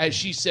 As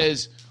she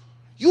says,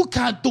 you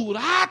can't do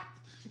that.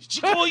 She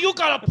go, oh, you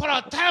gotta put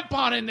a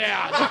tampon in there.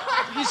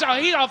 He's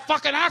a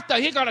fucking actor.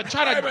 He gotta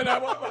try to. Let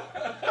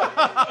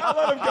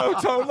him go,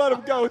 Tone. Let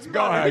him go.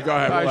 Go ahead. He's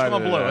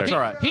going blue. It's all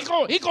right. He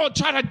gonna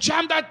try to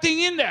jam that thing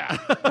in there.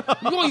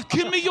 You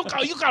kidding me? You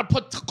gotta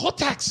put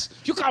Kotex.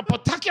 You gotta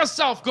protect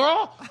yourself,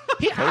 girl.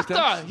 He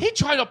actor. He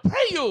trying to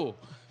pray you.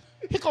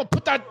 He gonna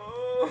put that.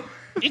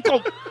 He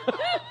go.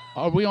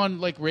 Are we on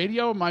like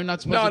radio? Am I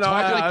not supposed to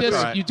talk like this?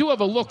 Right. You do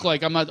have a look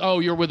like I'm not. Oh,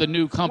 you're with a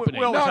new company.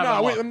 No.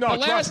 The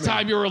last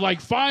time you were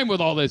like fine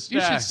with all this. You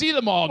should see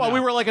them all. Well, now.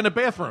 we were like in the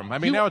bathroom. I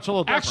mean, now it's a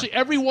little different. Actually,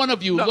 every one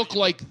of you look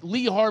like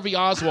Lee Harvey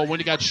Oswald when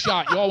he got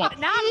shot. You all went.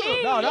 Not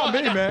me. No, not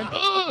me, man.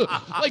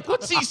 Like,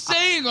 what's he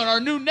saying on our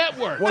new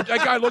network? Well, that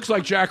guy looks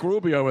like Jack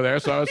Ruby over there,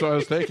 so that's what I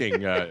was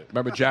thinking.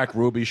 Remember Jack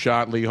Ruby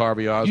shot Lee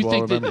Harvey Oswald?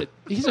 You think that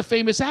he's a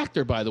famous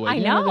actor, by the way? I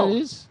You know know. who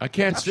that is? I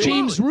can't see.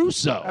 James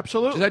Russo.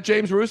 Absolutely. Is that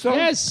James Russo?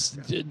 Yes.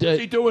 What's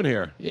he doing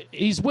here?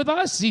 He's with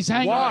us. He's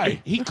hanging.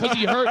 Why? Because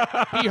he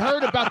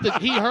heard about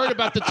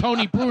the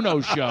Tony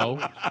Bruno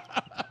show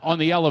on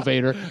the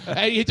elevator.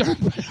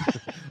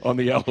 On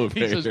the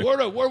elevator. He says, "Where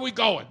are we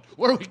going?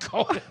 Where are we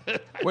going?"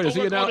 Wait, is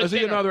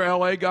he another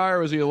L.A. guy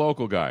or is he a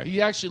local guy?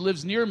 He actually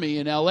lives near me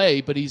in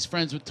L.A., but he's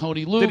friends with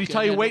Tony Luke. Did he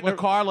tell you wait in a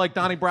car like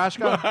Donnie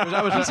Brasco?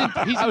 That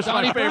was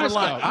my favorite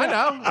line. I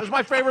know. It was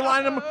my favorite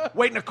line.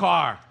 Wait in a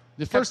car.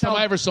 The first time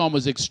I ever saw him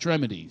was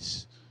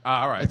Extremities.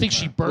 All right. I think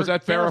she burned. Was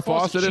that Farrah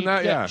Fawcett in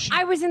that? Yeah.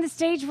 I was in the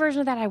stage version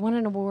of that. I won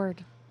an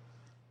award.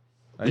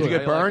 Did you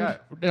get burned?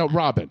 Like no,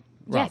 Robin.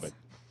 Yes.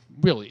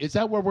 Really? Is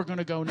that where we're going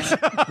to go now?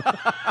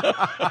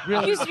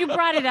 Really? You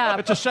brought it up.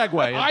 It's a segue.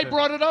 I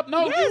brought it up?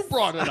 No, you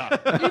brought it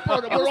up.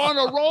 We're on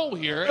a roll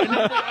here.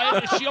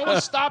 And she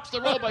always stops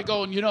the roll by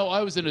going,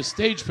 I was in a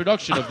stage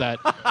production of that.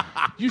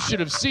 You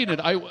should have seen it.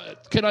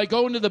 Can I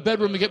go into the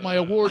bedroom and get my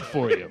award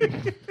for you?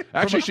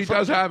 Actually, she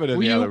does have it in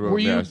the other room.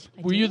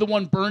 Were you the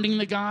one burning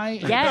the guy?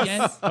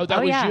 Yes. Oh,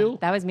 that was you?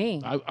 That was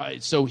me.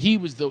 So he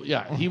was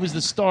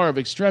the star of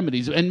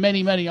Extremities and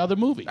many, many other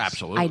movies.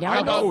 Absolutely. I know.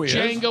 How about he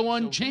is. Django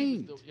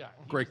Unchained?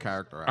 Great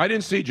character. I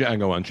didn't see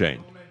Django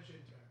Unchained.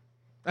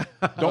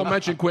 Don't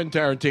mention Quentin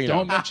Tarantino.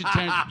 Don't mention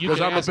Tarantino.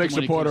 Because I'm a big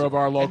supporter of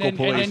our local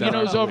police. And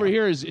who's over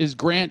here is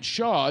Grant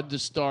Shaw, the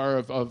star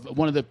of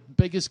one of the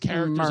biggest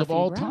characters of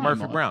all time.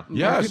 Murphy Brown.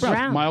 Yes. Murphy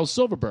Brown. Miles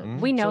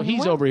Silverberg. We know so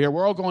he's over here.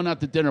 We're all going out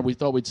to dinner. We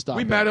thought we'd stop.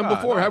 We met him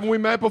before. Haven't we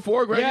met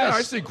before, Grant? Yes. Yeah,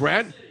 I see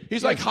Grant.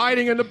 He's like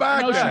hiding in the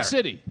back in Ocean there.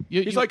 City.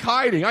 He's like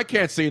hiding. I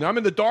can't see him. I'm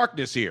in the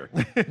darkness here.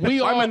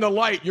 I'm in the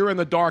light. You're in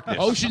the darkness.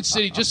 Ocean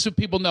City, just so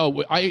people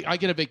know, I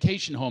get a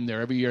vacation home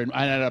there every year. And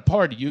at a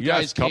party, you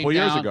guys came a couple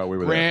years down. ago we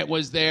were Grant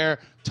was there.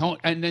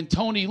 And then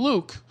Tony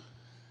Luke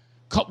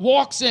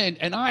walks in,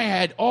 and I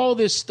had all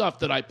this stuff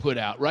that I put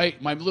out, right?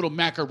 My little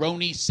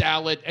macaroni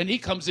salad, and he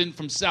comes in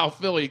from South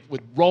Philly with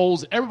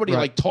rolls.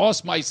 Everybody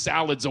tossed my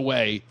salads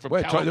away from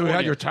California. You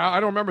had your I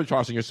don't remember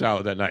tossing your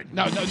salad that night.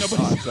 No. But,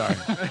 I'm sorry.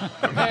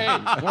 Hey,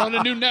 we're on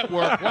a new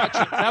network. Watch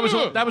it.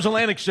 That was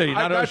Atlantic City,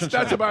 not Ocean City.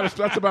 That's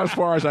about as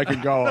far as I can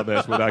go on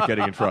this without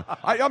getting in trouble.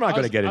 I'm not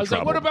going to get in trouble.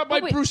 Like, what about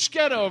my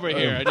bruschetta over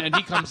here? And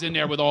he comes in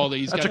there with all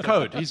these. That's a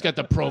code. He's got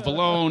the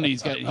provolone.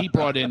 He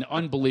brought in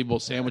unbelievable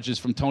sandwiches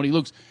from Tony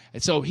Luke's.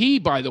 And so he,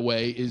 by the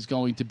way, is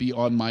going to be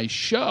on my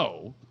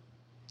show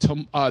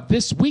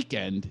this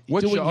weekend.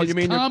 What doing show? His You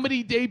mean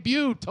comedy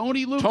debut.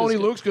 Tony Luke. Tony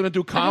Luke's going to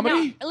do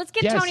comedy? No, let's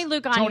get Tony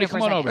Luke on Tony, here for a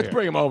come on second. over Let's here.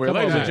 bring him over here.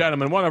 Ladies and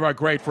gentlemen, one of our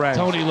great friends.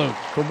 Tony Luke.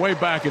 From way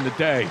back in the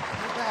day.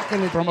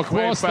 From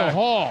across the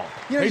hall.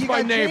 He's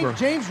my neighbor.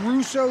 James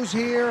Russo's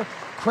here.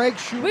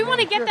 CraigShoemaker. We want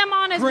to get them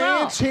on as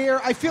Grant's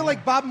here. I feel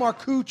like Bob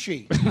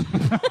Marcucci.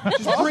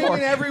 Just bringing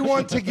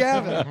everyone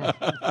together.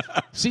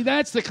 See,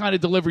 that's the kind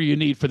of delivery you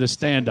need for the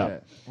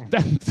stand-up.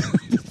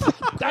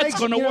 That's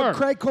going to work.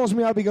 Craig calls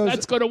me up. He goes,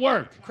 that's going to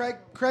work.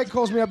 Craig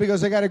calls me up. He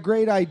goes, I got a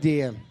great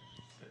idea.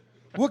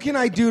 What can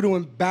I do to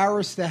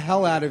embarrass the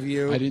hell out of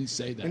you? I didn't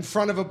say that. In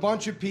front of a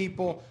bunch of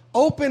people.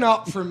 Open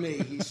up for me,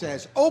 he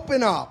says.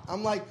 Open up.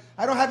 I'm like,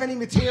 I don't have any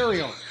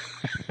material.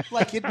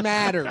 Like it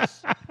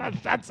matters.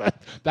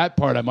 That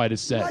part I might have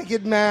said. Like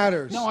it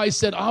matters. No, I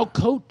said, I'll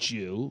coach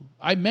you.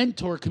 I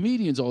mentor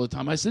comedians all the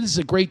time. I said, this is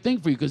a great thing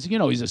for you because,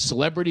 he's a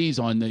celebrity.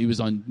 He was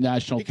on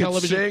national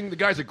television. He can sing. The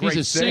guy's a great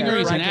He's a singer.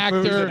 He's an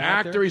actor. He's an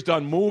actor. He's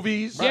done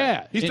movies.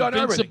 Yeah. He's done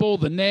everything. Invincible,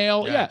 The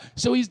Nail. Yeah.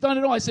 So he's done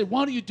it all. I said,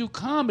 why don't you do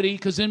comedy?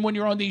 Because then when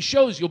you're on these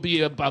shows, you'll be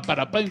a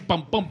bada bing,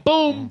 bum, bum,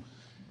 boom.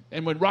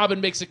 And when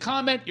Robin makes a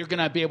comment, you're going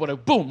to be able to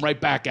boom right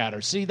back at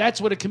her. See,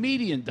 that's what a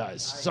comedian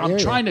does. So I'm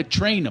trying to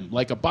train him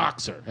like a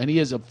boxer. And he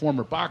is a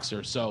former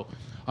boxer. So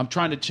I'm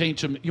trying to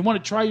change him. You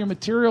want to try your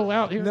material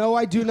out here? No,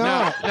 I do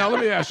not. Now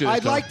let me ask you this.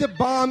 I'd like to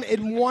bomb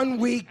in 1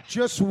 week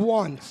just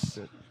once.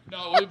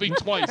 No, it would be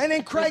twice. And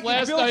then Craig,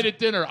 last night at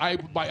dinner,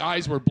 my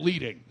eyes were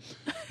bleeding.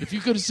 If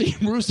you could have seen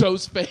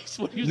Russo's face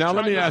when he was Now trying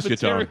let me this ask you,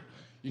 material, Tom.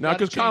 Now,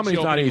 because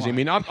comedy's not easy. I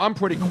mean, I'm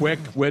pretty quick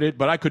with it,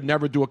 but I could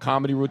never do a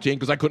comedy routine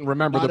because I couldn't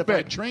remember Not the if bit.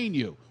 I train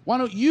you. Why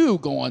don't you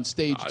go on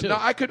stage too? No,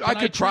 I could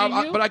train try,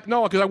 you? but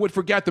because I would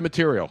forget the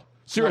material.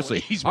 Seriously,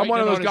 he's I'm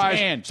one of writing those it on his guys.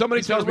 hand. Somebody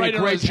He's tells me a writing it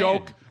on great his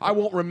joke, hand. I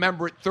won't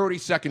remember it 30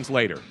 seconds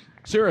later.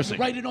 Seriously.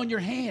 You write it on your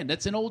hand.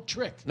 That's an old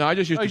trick. No, I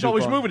just used to He's do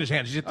always phone. moving his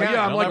hands. He's Italian.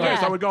 Yeah, I'm like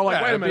this. I would go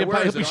like, wait a minute,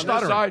 where is it? On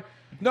this side?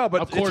 No,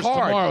 but of course, it's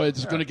hard. tomorrow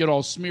it's going to get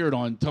all smeared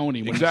on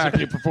Tony when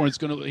Exactly. he's performing.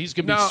 He's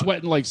going to be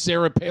sweating like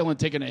Sarah Palin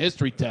taking a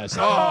history test.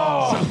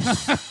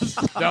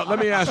 Now, let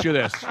me ask you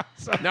this.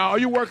 Now, are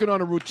you working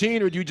on a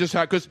routine, or do you just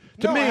have? Because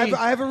to me,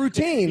 I have a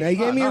routine. He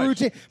gave me a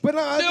routine. But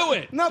do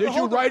it. No, did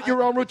you write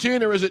your own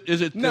routine, or is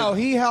it? No,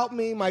 he helped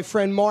me. My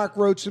friend Mark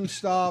wrote some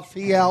stuff.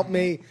 He helped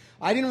me.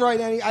 I didn't write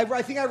any.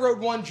 I think I wrote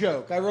one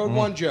joke. I wrote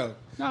one joke.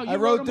 No, I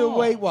wrote the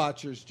Weight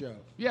Watchers joke.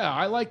 Yeah,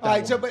 I like that.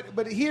 All right, one.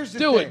 but here's the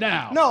Do thing. it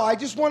now. No, I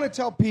just want to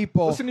tell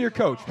people. Listen to your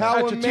coach.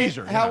 How, That's a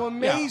teaser. how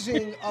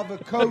amazing of a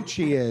coach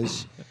he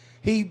is.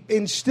 He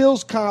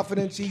instills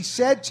confidence. He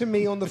said to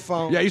me on the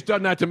phone. Yeah, he's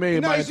done that to me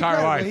in my he's entire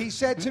incredible. life. He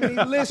said to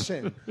me,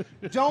 listen,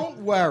 don't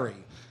worry.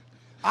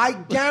 I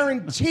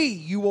guarantee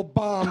you will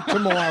bomb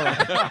tomorrow.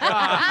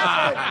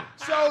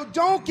 So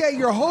don't get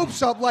your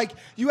hopes up like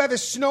you have a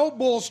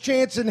snowball's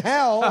chance in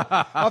hell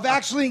of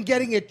actually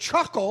getting a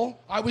chuckle.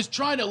 I was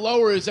trying to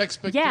lower his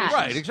expectations. Yeah.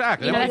 Right,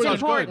 exactly. You know, that's Lower than-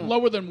 important.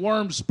 Lower than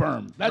worm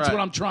sperm. That's Right.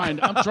 what I'm trying.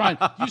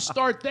 You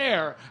start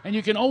there, and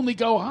you can only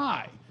go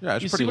high. Yeah,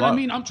 it's you pretty see what I low.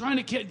 mean? I'm trying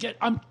to get.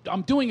 I'm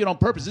doing it on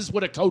purpose. This is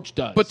what a coach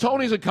does. But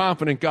Tony's a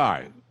confident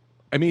guy.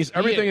 I mean, he's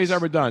everything he's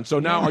ever done. So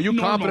now, are you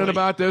confident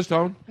about this,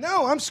 Tone?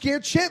 No, I'm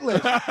scared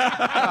shitless.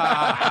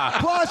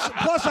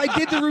 plus, I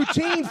did the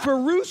routine for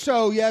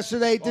Russo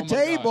yesterday at the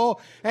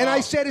table, and I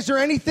said, "Is there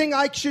anything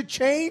I should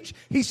change?"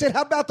 He said,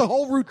 "How about the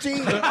whole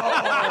routine?" Other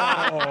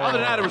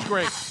than that, it was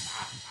great.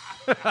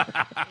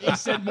 He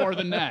said more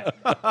than that.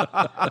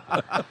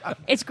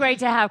 It's great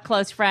to have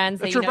close friends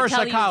that It's tell reverse you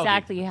psychology.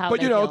 exactly how But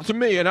they you know, feel. to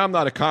me, and I'm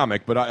not a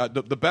comic, but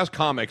the best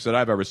comics that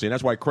I've ever seen.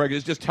 That's why Craig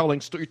is just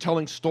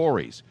telling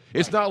stories.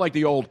 It's not like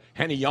the old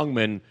Henny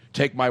Youngman,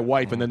 take my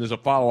wife, and then there's a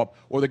follow up,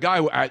 or the guy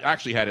who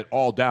actually had it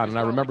all down. And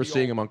I remember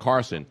seeing him on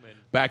Carson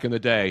back in the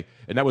day,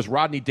 and that was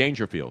Rodney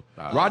Dangerfield.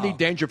 Rodney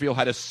Dangerfield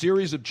had a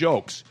series of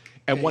jokes,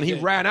 and when he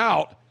ran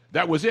out.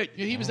 That was it.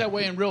 He was that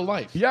way in real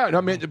life. Yeah, I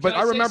mean, but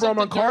I remember him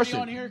on Carson.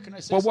 On here? Can I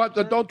say Well, what?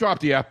 something Don't drop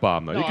the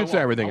F-bomb, though. No, You can I say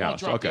won't. everything I won't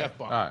else. drop Okay. the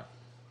F-bomb. All right.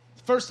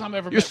 First time I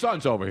ever Your met,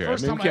 son's over here.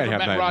 First I mean, time we I can't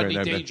ever have met that. Rodney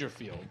that-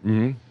 Dangerfield.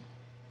 Mm-hmm.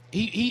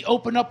 He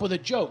opened up with a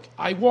joke.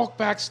 I walked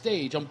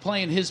backstage. I'm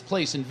playing his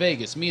place in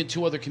Vegas. Me and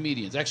two other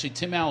comedians. Actually,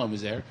 Tim Allen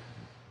was there.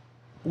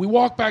 We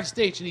walk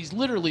backstage, and he's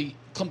literally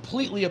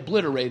completely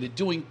obliterated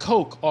doing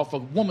coke off a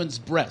woman's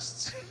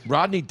breasts.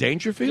 Rodney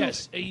Dangerfield?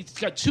 Yes. He's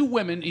got two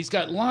women. He's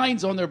got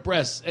lines on their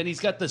breasts, and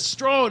he's got the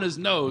straw in his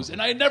nose. And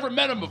I had never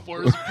met him before.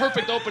 It was a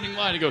perfect opening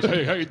line. He goes,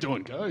 "Hey, how you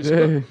doing, guys?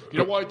 You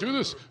know why I do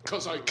this?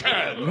 Because I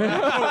can."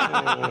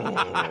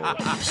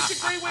 It's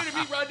a great way to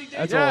meet Rodney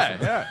Dangerfield. That's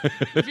awesome. Yeah.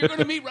 If you're going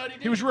to meet Rodney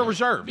Dangerfield. He was real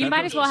reserved. You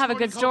might as well have a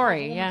good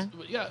story. Yeah.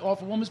 Yeah,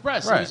 off a woman's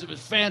breast. Right. It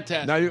was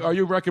fantastic. Now, are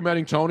you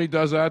recommending Tony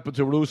does that, but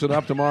to loosen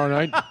up tomorrow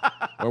night,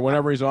 or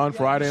whenever he's on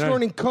Friday night?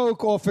 Snorting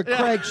coke off of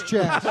Craig's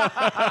chest.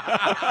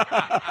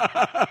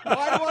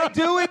 Why do I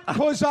do it?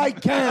 Because I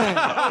can.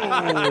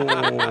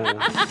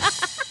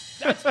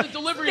 That's the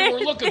delivery we're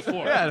looking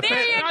for. Yeah,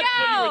 There you Not go.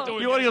 what you were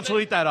doing The audience will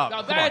eat that up.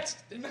 Now Come that's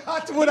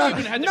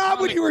Not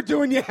what you were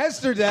doing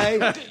yesterday.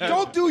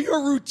 Don't do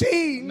your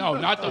routine. No,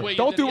 not the way.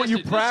 Don't you do what you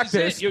yesterday.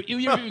 This is practice. it.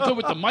 You're good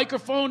with the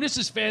microphone. This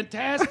is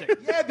fantastic.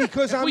 Yeah,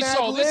 because If I'm we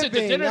saw this at the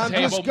ad-libbing. dinner I'm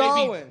table, just maybe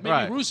going.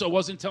 Right. Russo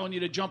wasn't telling you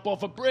to jump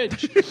off a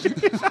bridge.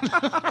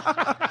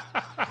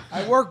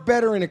 I work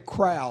better in a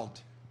crowd.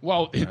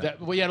 Well,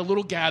 we had a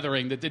little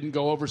gathering that didn't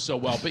go over so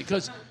well but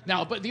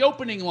the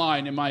opening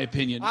line, in my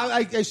opinion,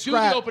 I do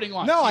scrapped. the opening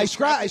line. No, You I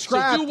scrapped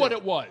So do it. what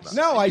it was.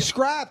 No, I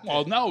scrapped.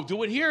 Well, no,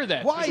 do it here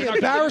then. Why? We're not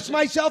Embarrass gonna-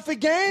 myself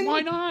again?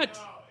 Why not?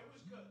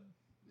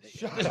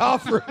 Shut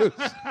up, Bruce.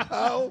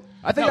 Oh.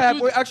 I think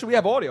we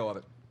have audio of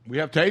it. We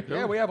have tape?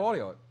 Yeah, we have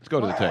audio of it. Let's go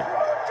to the tape.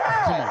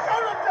 Come on.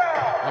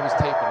 I was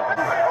taping it.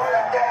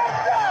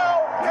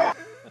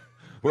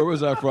 Where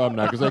was that from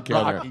now? Because I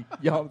can't hear. Rocky.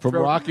 Yo, From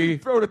Rocky?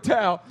 Throw the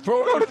towel.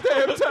 Throw the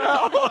damn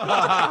towel.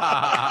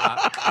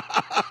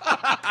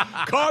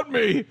 Caught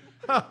me.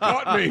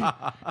 Caught me.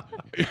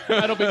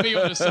 That'll be me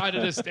on the side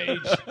of the stage.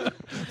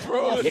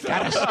 You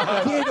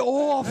gotta get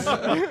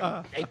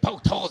off. They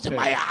poked holes in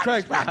my eyes.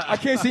 Craig, I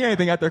can't see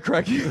anything out there,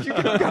 Craig. You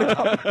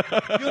gotta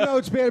go. You know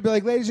it's bad to be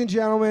like, ladies and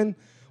gentlemen,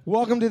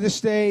 welcome to the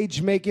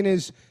stage, making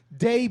his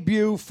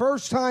debut,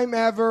 first time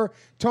ever,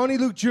 Tony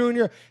Luke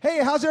Jr.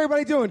 Hey, how's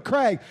everybody doing?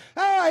 Craig.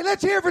 All right,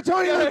 let's hear it for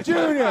Tony Luke Jr.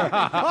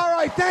 All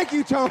right, thank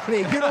you,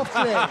 Tony. Get off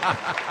today.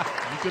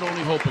 You could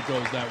only hope it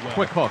goes that way.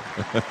 Quick hook.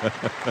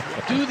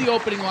 Do the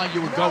opening line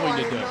you were going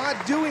to I'm do.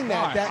 not doing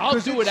that. Fine. That I'll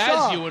 'cause do it as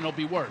sucked. you, and it'll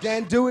be worse.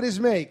 Then do it as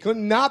me. Could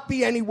not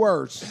be any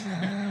worse.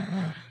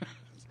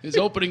 His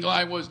opening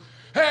line was,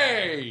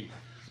 "Hey,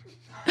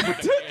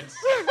 That's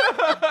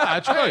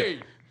hey,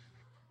 good.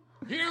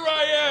 here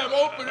I am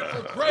opening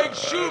for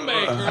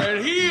CraigShoemaker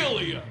at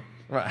Helium.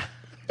 Right.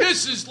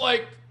 This is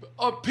like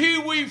a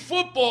pee-wee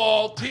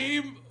football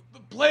team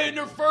playing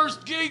their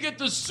first gig at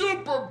the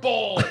Super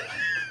Bowl."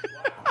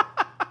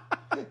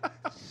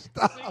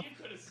 Stop.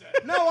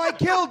 No, I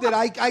killed it.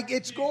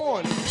 It's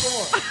gone.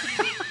 It's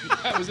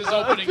gone. That was his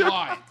opening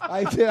line.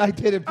 I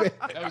did it.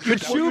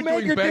 Should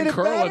Shoemaker Ben did it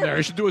Curlin better. there.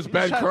 He should do his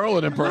Ben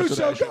Curlin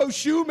impersonation. Russo goes,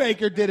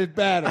 Shoemaker did it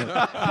better.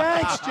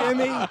 Thanks,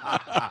 Jimmy.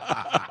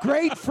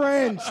 Great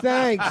friends.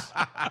 Thanks.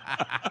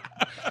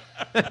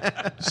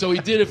 So he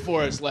did it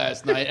for us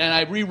last night, and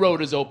I rewrote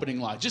his opening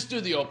line. Just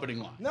do the opening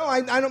line. No,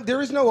 I don't.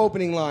 There is no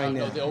opening line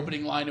now. No, the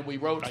opening line that we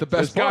wrote.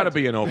 There's got to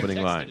be an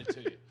opening line.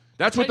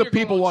 That's what the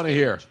people want to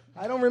hear.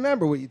 I don't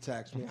remember what you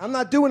text me. I'm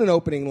not doing an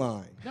opening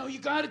line. No, you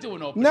got to do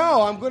an opening.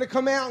 No, I'm going to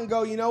come out and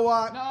go, you know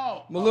what?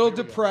 No. I'm a little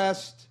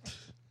depressed.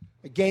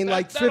 I gained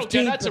like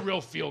 15. That's a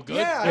real feel good.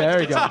 Yeah,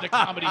 there you go. The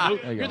comedy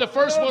mood. You're the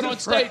first one on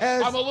stage.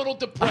 I'm a little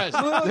depressed.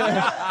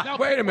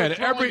 Wait a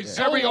minute. Every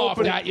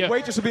opening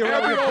Waitress will be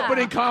around. Every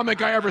opening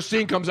comic I ever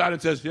seen comes out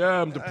and says,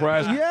 "Yeah, I'm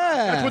depressed." Yeah,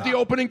 that's what the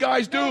opening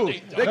guys do. They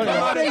come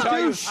out and tell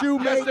you,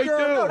 Shoemaker. Yes, they do.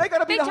 No, they got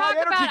to be the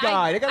high energy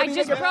guy. They got to I be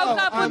just broke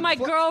up with my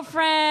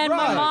girlfriend. My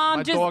Right. mom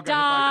My just dog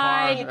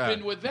got hit by a died. car.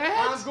 Been with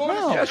that? I'm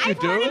going Yes, you I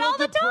do. heard it all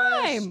the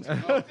time.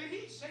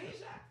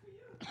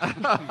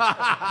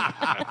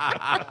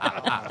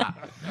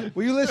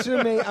 Will you listen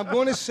to me? I'm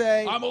going to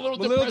say I'm a little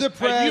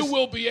depressed. And you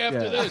will be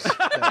after this.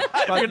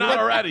 You're not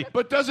already.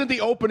 But doesn't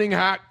the opening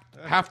act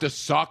have to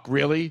suck,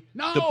 really?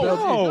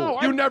 No.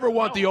 You never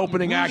want the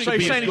opening act to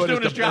be as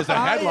good as the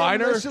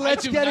headliner. Listen,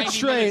 let's get it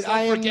straight.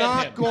 I am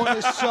not going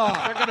to suck.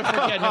 You're going to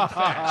forget him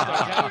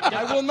fast. Okay?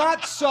 I will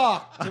not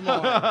suck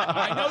tomorrow.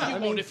 I know you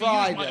won't if you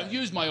Friday.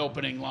 use my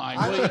opening line.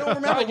 I don't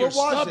remember. God, you're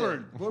What was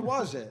stubborn. it? What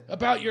was it?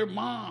 About your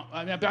mom.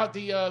 I mean, about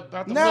the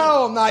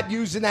No, I'm not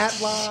using that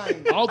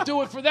line. I'll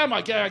do it for them.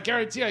 I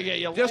guarantee I get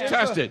you. Just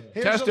test it.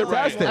 Here's Test the it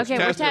right. line. Okay,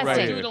 we're Test it right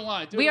testing. here. Do the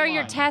line. We are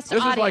your test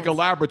This audience. is like a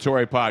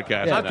laboratory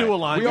podcast. Not do a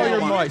line. We are your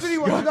mice.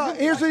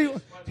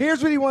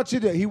 Here's what he wants to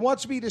do. He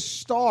wants me to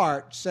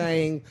start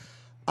saying,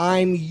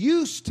 "I'm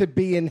used to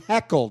being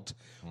heckled,"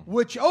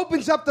 which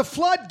opens up the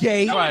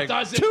floodgate it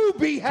doesn't. to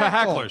be To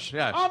heckled. hecklers,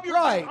 yes.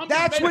 Right.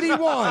 That's what he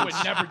wants. I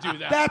would never do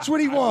that. That's what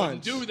he I wouldn't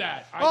wants. do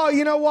that. Oh,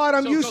 you know what?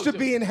 I'm So used go to do-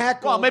 being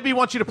heckled. Well, maybe he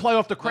wants you to play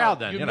off the crowd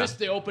then. You missed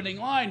the opening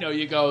line, though.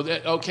 You go,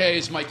 okay,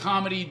 it's my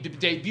comedy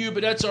debut,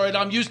 but that's all right.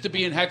 I'm used to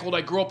being heckled.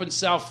 I grew up in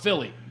South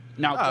Philly.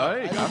 Now,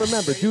 I don't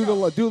remember. Do the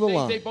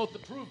line. They both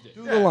approved it.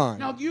 Do the line.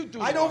 Now you do.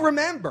 I don't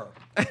remember.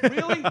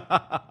 Really?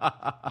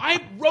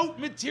 I wrote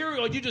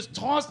material. You just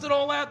tossed it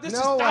all out. This is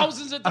No,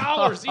 thousands of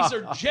dollars. These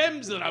are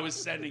gems that I was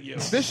sending you.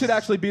 This should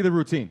actually be the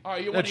routine. All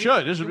right, you It want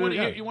should. to This is really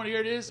hear? good. You want to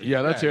hear this? Yeah,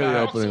 let's hear the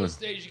opening. On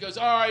stage, he goes,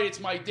 "All right, it's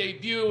my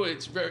debut.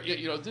 It's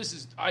very, this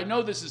is. I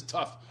know this is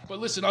tough, but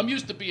listen, I'm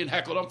used to being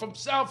heckled. I'm from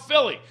South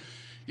Philly.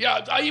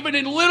 Yeah, even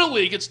in Little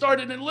League, it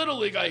started in Little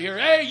League. I hear,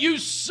 hey, you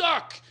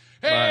suck.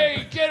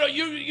 Hey, get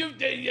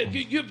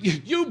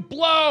you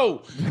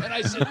blow." And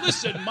I said,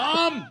 "Listen,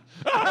 Mom,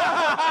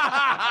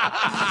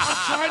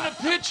 I'm trying to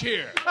pitch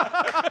here."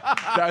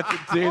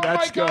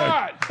 That's good.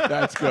 God.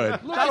 That's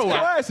good. Look That'll at work.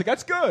 that. Classic.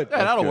 That's good.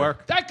 Yeah, that'll good.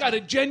 work. That got a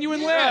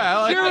genuine laugh.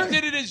 I like I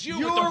did it as you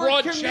with the You're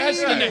broad a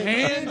chest and the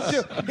comedian.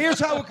 hands. Here's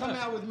how it would come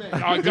out with me.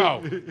 I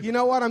go. You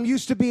know what? I'm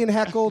used to being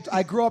heckled.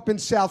 I grew up in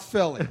South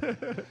Philly.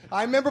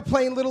 I remember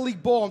playing Little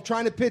League ball. I'm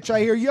trying to pitch. I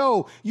hear,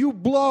 "Yo, you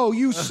blow,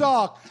 you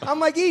suck." I'm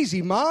like,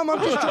 "Easy, Mom. I'm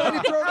just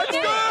trying to throw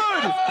it."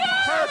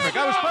 Perfect.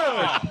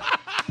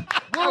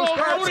 That was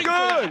perfect.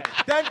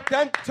 That's good.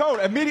 Then Tone,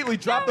 immediately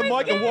drop the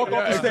mic and walk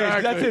off the stage.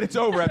 exactly. That's it. It's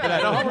over after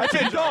that. That's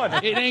it.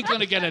 Done. It ain't going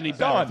to get any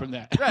better Done. from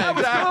that. That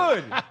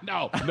was good.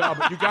 No. No,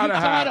 but you gotta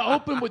Try to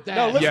have. open with that.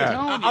 No, listen. Yeah.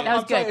 I'm That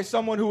was telling good. you,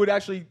 someone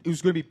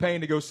who's going to be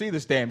paying to go see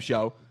this damn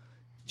show.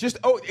 Just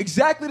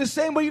exactly the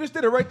same way you just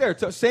did it right there.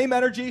 So same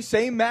energy,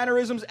 same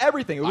mannerisms,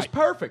 everything. It was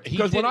perfect.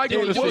 Because when I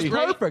go to It was see,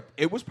 perfect.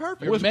 It was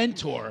perfect. Your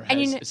mentor And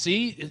has,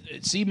 you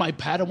kn- see my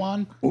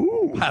Padawan?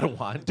 Ooh,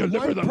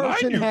 Padawan. One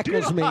person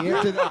heckles me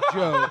into that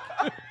joke.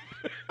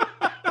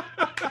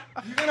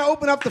 You're going to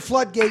open up the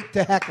floodgate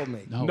to heckle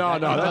me. No,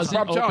 that's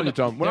what I'm telling you,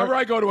 Tom. Whenever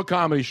I go to a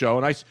comedy show,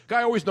 and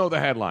I always know the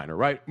headliner,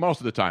 right?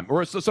 Most of the time.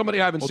 Or it's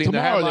somebody I haven't seen the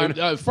tomorrow,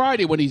 headliner.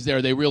 Friday when he's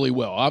there, they really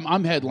will.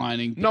 I'm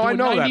headlining. No, I doing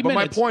know 90 that. But my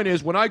minutes. point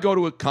is, when I go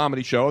to a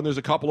comedy show and there's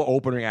a couple of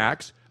opening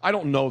acts, I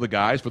don't know the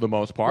guys for the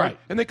most part. Right.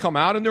 And they come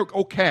out and they're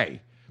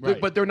okay. Right.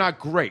 But they're not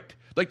great.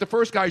 Like the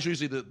first guy is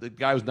usually the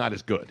guy who's not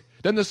as good.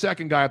 Then the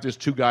second guy, if there's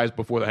two guys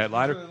before the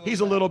headliner,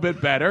 he's a little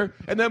bit better.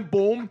 And then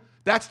boom,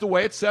 that's the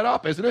way it's set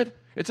up, isn't it?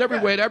 It's every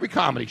way at every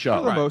comedy show.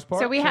 For the most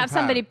part. So we have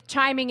somebody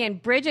chiming in.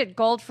 Bridget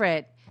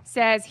Goldfried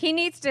says he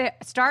needs to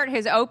start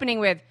his opening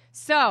with,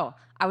 "So,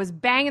 I was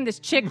banging this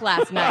chick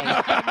last night."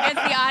 Gets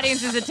the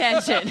audience's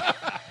attention.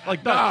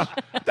 Like,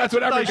 that's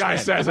what every guy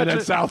says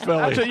in South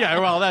Philly.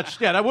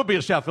 That would be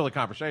a South Philly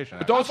conversation.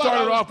 But don't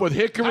start it off with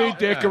hickory,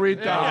 dickory,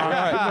 dock.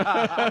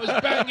 I was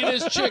banging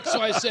his chick, so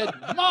I said,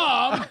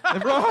 "Mom."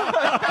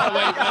 Oh,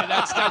 wait,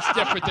 that's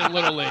different than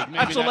Little League.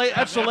 Maybe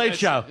That's the late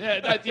show.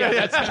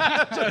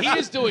 He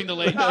is doing the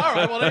late. All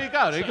right, well, there you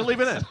go. You can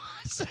leave it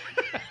in.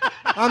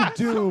 I'm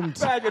doomed.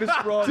 Back at his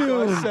broad,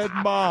 so I said,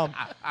 "Mom."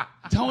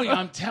 Tony,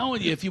 I'm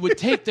telling you, if you would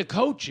take the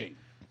coaching,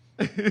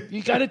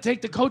 You got to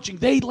take the coaching.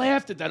 They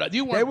laughed at that.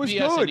 You weren't It was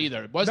BSing good.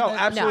 either, wasn't No, it?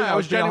 absolutely. No, I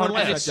was genuine.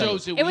 and it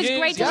shows It was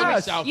great to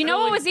yes. see. You know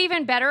what was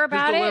even better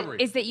about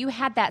it is that you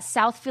had that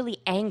South Philly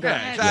anger.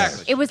 Yeah,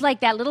 exactly. It was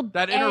like that little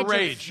That edge inner of-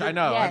 rage. I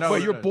know. Yes. I know.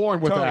 But you're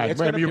born with Tony, that. it's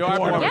Maybe gonna you're be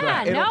born with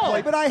Yeah, that.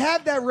 no. But I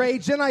have that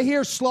rage, then I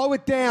hear slow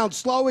it down,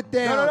 slow it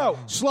down. No.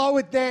 Slow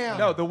it down.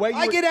 No, the way you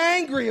I were- get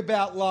angry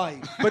about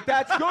life. But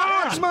that's good.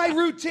 That's my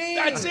routine.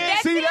 That's it.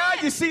 See that?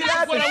 You see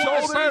that? what The I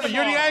want to shoulders. say.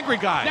 You're the angry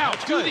guy. Now,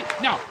 That's do good.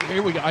 now,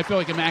 here we go. I feel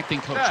like I'm acting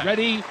coach. Yeah.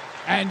 Ready?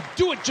 And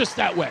do it just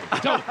that way.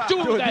 Do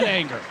it with that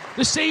anger.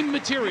 The same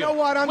material. You know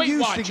what? I'm Weight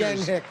used Watchers. to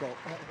getting hickled.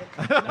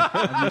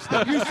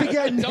 I'm used to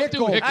getting Don't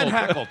do hickled. hickled. And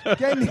heckled.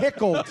 Getting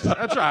hickled.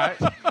 That's right.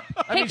 That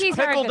means Hickey's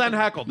are pickled good. and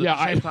heckled at Yeah,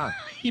 the same time.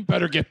 he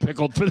better get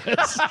pickled for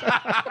this.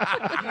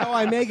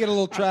 I may get a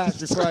little trash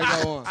before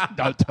I go on.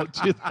 Don't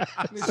do that.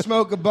 Let me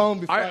smoke a bone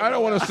before I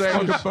don't want to say. I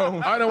don't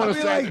want I'll to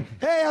be say. like,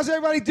 hey, how's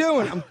everybody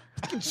doing? I'm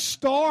fucking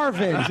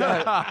starving.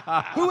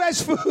 Who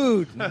has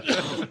food?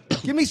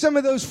 Give me some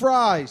of those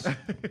fries.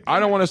 I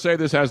don't want to say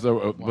this has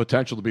the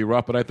potential to be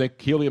rough, but I think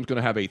Helium's going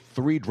to have a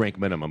 3-drink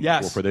minimum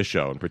Yes. for this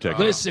show in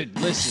particular. Listen.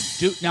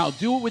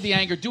 Do it with the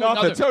anger. Do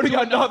Nothing. another. Tony do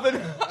got another-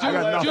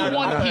 nothing. Do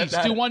one piece.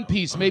 Do one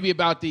piece. Maybe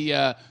about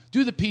the.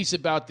 Do the piece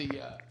about the.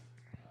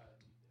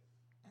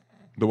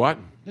 The what?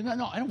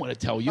 No, I don't want to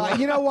tell you.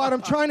 You know what?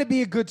 I'm trying to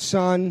be a good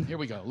son. Here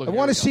we go. Look, I here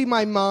want we to go. see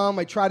my mom.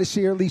 I try to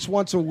see her at least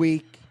once a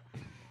week.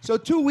 So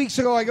 2 weeks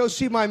ago, I go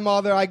see my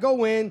mother. I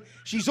go in.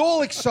 She's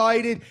all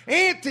excited.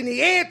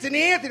 Anthony.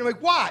 I'm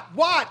like,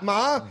 what,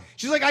 Ma?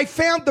 She's like, I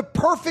found the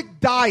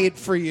perfect diet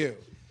for you.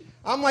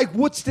 I'm like,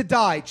 what's the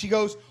diet? She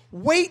goes,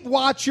 Weight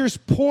Watchers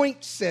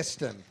point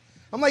system.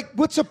 I'm like,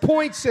 what's a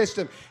point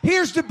system?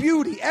 Here's the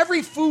beauty.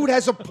 Every food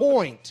has a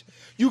point.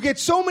 You get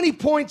so many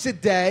points a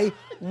day.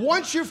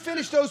 Once you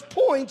finish those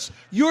points,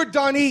 you're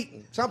done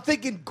eating. So I'm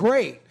thinking,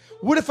 great.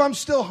 What if I'm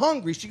still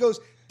hungry? She goes,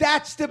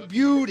 that's the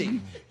beauty.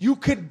 You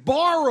could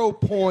borrow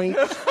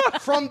points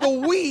from the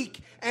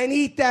week and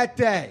eat that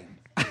day.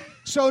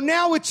 So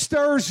now it's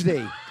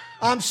Thursday.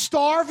 I'm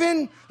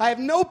starving. I have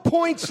no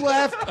points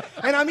left.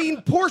 And I'm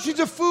eating portions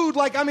of food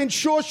like I'm in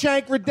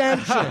Shawshank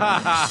Redemption.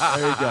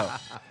 There you go.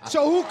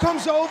 So who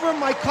comes over?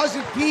 My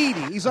cousin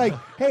Petey. He's like,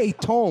 hey,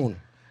 Tone.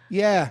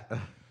 Yeah,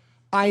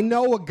 I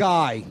know a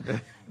guy.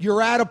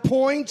 You're out of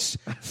points.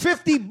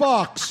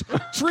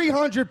 $50,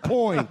 300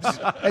 points.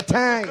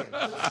 Italian.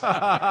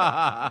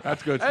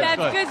 That's good.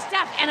 That's good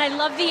stuff. And I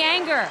love the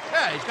anger.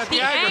 Yeah, he's got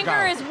the anger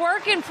going. is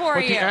working for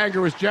But you. the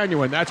anger is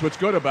genuine. That's what's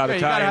good about Yeah,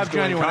 you gotta Italians have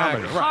doing genuine comedy.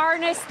 anger. Right.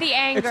 Harness the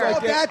anger.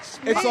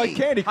 It's like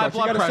Candy High Crush. You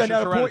blood got to send pressure,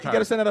 out a point. You hereditary. got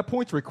to send out a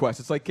points request.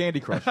 It's like Candy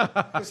Crush.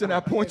 Send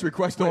out points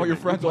requests to all your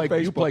friends on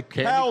Facebook. You play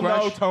Candy Hell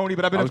Crush? no, Tony.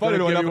 But I've been I was invited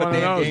to gonna give enough you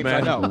of the one damn of games. those,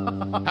 I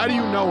man. know. How do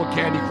you know what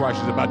Candy Crush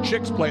is about?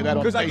 Chicks play that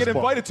on Facebook. Because I get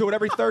invited to it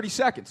every 30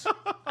 seconds.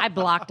 I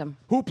blocked him.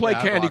 Who played Yeah,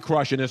 I Candy blocked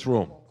Crush in this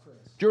room?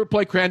 Did you ever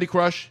play Candy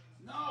Crush?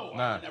 No,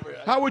 I never.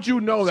 How would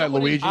you know that,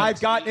 Luigi? I've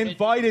gotten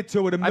invited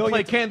to it a I million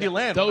played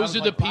Candyland. Those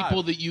are the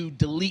people that you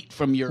delete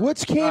from your.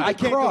 What's Candy I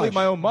can't Crush? delete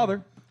my own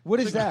mother. What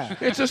is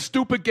that? It's a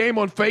stupid game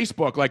on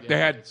Facebook. Like they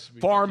had it's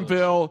ridiculous.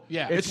 Farmville.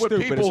 Yeah. It's It's what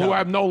stupid people as who hell.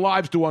 have no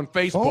lives do on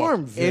Facebook.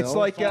 Farmville. It's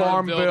like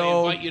Farmville, they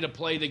Farmville. invite you to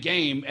play the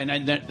game, and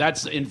then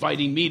that's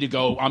inviting me to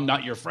go. I'm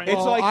not your friend. It's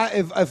Well, like-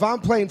 if I'm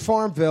playing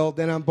Farmville,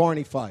 then I'm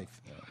Barney Fife.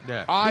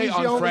 Yeah. I He's the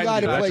only unfriended guy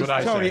you. that That's plays what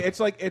I Tony,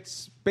 say.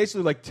 it's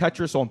basically like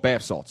Tetris on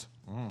bath salts.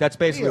 That's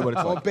basically what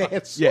it's Oh, like.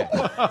 bad. Yeah.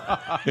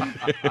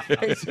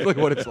 Basically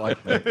what it's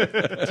like.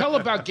 Tell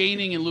about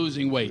gaining and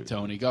losing weight,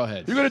 Tony. Go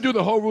ahead. You're going to do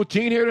the whole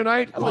routine here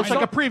tonight? It's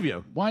like a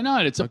preview. Why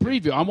not? It's a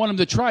preview. I want him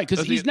to try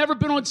because he's never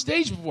been on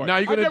stage before. Now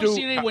you're gonna I've never do-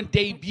 seen anyone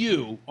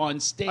debut on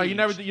stage. Oh, you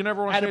never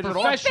on at a stage at all?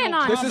 professional Been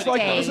on This is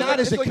like stage. this is Not like,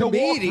 as it's a like a walkthrough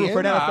comedian. for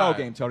an NFL Nah.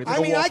 game, Tony. It's I like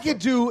a mean, I walkthrough. could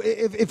do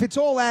if it's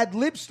all ad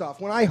lib stuff.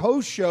 When I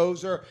host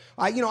shows, or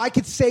I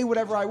could say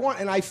whatever I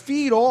want, and I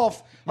feed off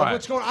of Right.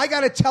 what's going on. I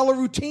got to tell a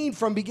routine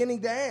from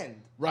beginning to end.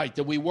 Right,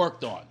 that we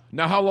worked on.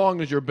 Now, how long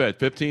is your bit?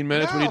 15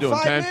 minutes? No, what are you doing?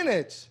 5 10?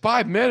 minutes.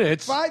 5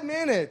 minutes? 5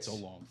 minutes. It's a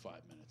long 5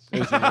 minutes.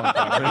 It's a long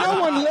 5 minutes. No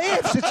one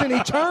laughs. It's an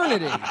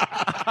eternity.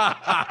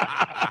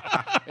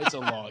 It's a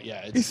long,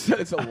 yeah. He It's, said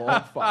it's a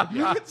long 5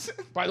 minutes.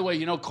 by the way,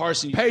 you know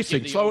Carson. you Pacing.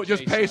 give the Slow it.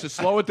 Just okay pace it.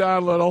 Slow it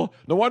down a little.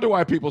 No wonder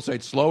why people say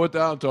slow it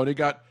down, Tony.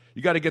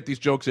 You got to get these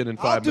jokes in I'll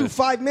 5 do minutes.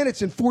 5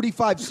 minutes in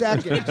 45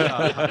 seconds.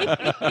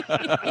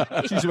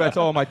 That's usually what I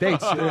tell all my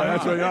dates.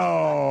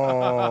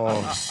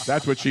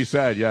 That's what she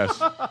said,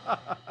 yes.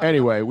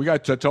 Anyway, we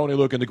got Tony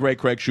Luke and the great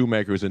Craig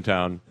Shoemaker is in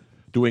town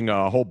doing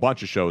a whole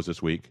bunch of shows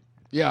this week.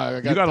 Yeah, I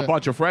You got a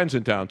bunch of friends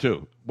in town,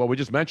 too. Well, we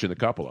just mentioned a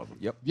couple of them.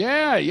 Yep.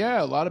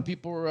 Yeah. A lot of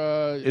people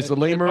are. Is the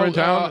lemur in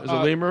town? Is the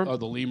lemur? Oh,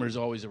 the lemur's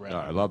always around.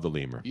 I love the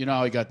lemur. You know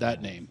how he got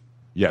that name?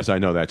 Yes, I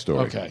know that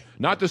story. Okay.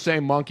 Not the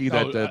same monkey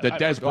No, that I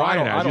Des forgot.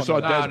 Bryant I has. You don't saw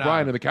know. Des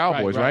Bryant of the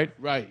Cowboys, right?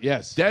 Right,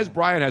 yes. Des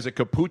Bryant has a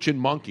capuchin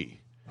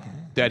monkey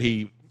that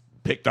he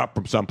picked up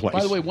from someplace.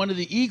 By the way, one of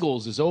the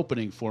Eagles is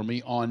opening for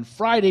me on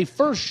Friday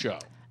first show.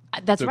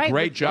 That's The right.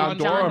 great with John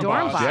John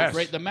Dornbach, Dornbach. yes.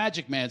 Great, the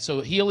Magic Man.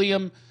 So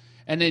Helium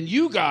And then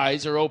you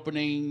guys are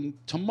opening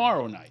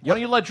tomorrow night. Why don't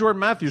you let Jordan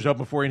Matthews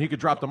open for you and he could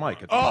drop the mic?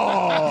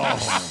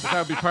 That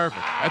would be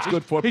perfect. That's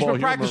good football. He's been humor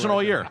practicing right all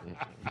there. year.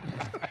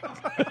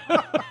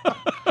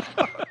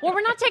 Well,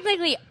 we're not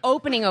technically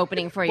opening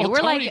for you.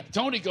 Well, We're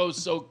Tony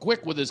goes so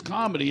quick with his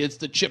comedy. It's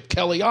the Chip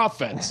Kelly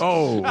offense.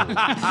 Oh.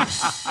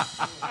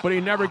 But he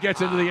never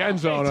gets into the end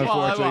zone,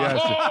 unfortunately. Yes.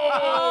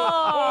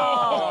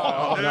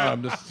 Oh. No,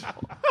 I'm just...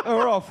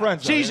 We're all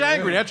friends. See, he's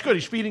angry. That's good.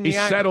 He's feeding He the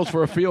anger. settles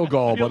for a field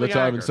goal by the the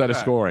time anger. instead of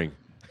Right. scoring.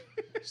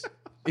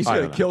 He's I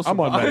going don't to kill know. I'm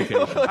on somebody.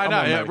 medication. I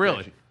know, yeah,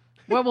 really.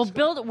 Well,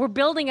 we're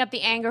building up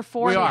the anger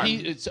for We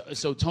him. are.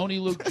 So Tony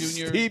Luke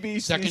Jr.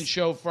 TBC. Second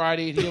show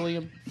Friday at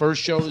Helium.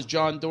 First show is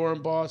John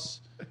Dorenboss.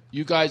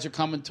 You guys are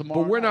coming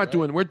tomorrow. But we're not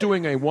doing. We're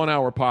doing a 1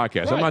 hour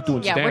podcast. I'm Right. not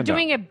doing Yeah, stand we're up.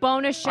 doing a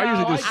bonus show. I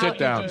usually do out- sit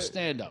down.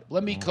 Stand up.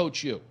 Let me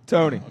coach you.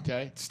 Tony.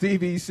 Okay.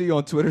 Steve EC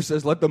on Twitter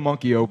says, let the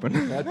monkey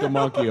open. Let the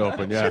monkey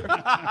open. Yeah.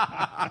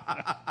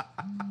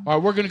 All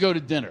right, we're going to go to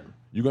dinner.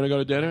 You going to go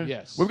to dinner?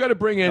 Yes. We've got to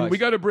bring in. Nice. We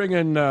got to bring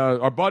in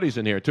our buddies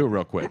in here too,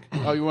 real quick.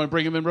 Oh, you want to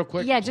bring him in real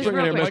quick? Yeah, just Bring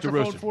real in quick. Mr.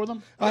 Microphone Russo. for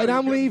them? All right,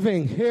 I'm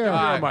leaving. Here.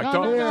 Here, Mike. No,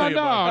 Don't no, see no, you,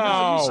 no, Mike.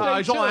 no, you stay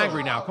He's all chill.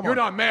 angry now. Come You're on.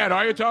 not mad,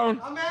 are you,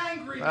 Tone? I'm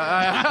angry.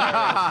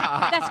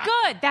 That's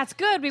good. That's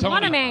good. We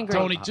want him angry.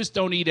 Tony, just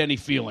don't eat any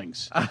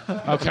feelings.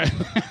 Okay.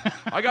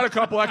 I got a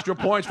couple extra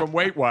points from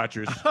Weight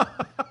Watchers.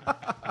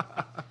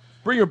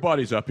 Bring your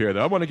buddies up here,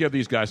 though. I want to give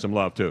these guys some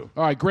love too.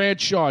 All right,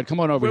 Grant Shaw, come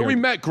on over Well, here. we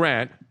met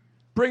Grant.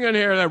 Bring in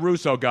here that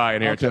Russo guy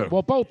in here Okay, too.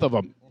 well, both of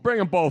them. Bring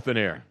them both in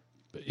here.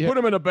 Yeah. Put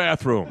them in the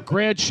bathroom.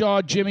 Grant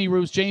Shaw, Jimmy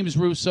Russo, James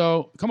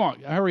Russo. Come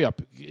on, hurry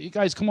up. You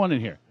guys, come on in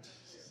here.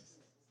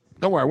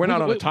 Don't worry, we're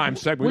not on a we- time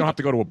segment. We don't have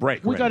to go to a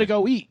break. We got to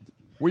go eat.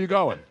 Where you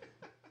going?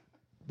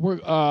 We're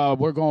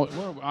going.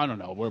 I don't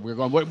know where we're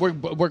going.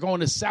 We're going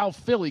to South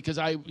Philly because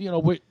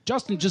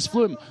Justin just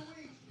flew him.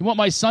 You want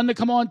my son to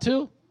come on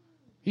too?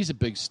 He's a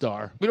big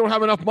star. We don't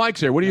have enough mics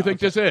here. What do you think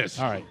this is?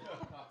 All right.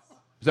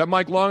 Is that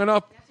mic long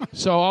enough?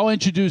 So I'll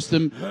introduce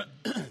them.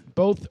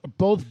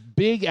 Both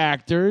big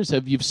actors.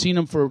 You've seen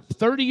them for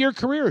 30-year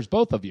careers,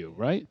 both of you,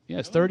 right?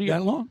 Yes, 30.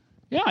 That long?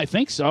 Yeah, I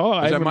think so.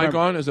 Is that mic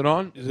on? Is it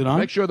on? Is it on?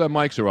 Make sure that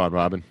mics are on,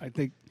 Robin. I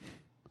think.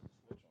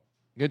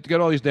 Get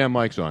all these damn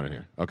mics on in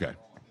here. Okay.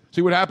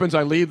 See what happens?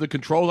 I leave the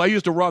controls. I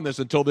used to run this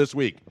until this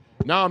week.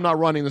 Now I'm not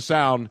running the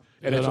sound.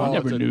 And it's I all.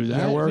 never knew that.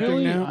 Is that working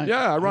Really? now?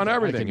 Yeah, I run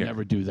everything I could here.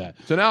 never do that.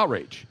 It's an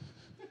outrage.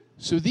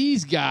 So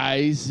these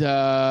guys,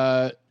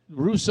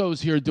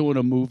 Russo's here doing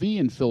a movie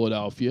in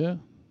Philadelphia.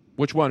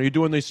 Which one? Are you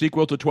doing the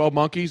sequel to 12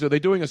 Monkeys? Are they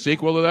doing a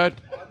sequel to that?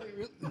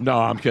 No,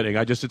 I'm kidding.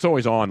 It's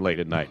always on late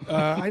at night.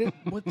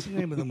 What's the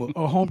name of the movie?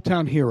 Oh,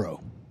 Hometown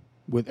Hero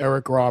with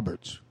Eric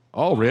Roberts.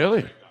 Oh,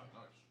 really?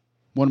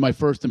 One of my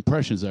first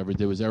impressions I ever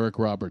did was Eric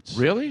Roberts.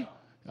 Really?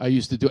 I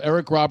used to do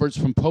Eric Roberts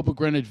from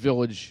Pomegranate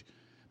Village,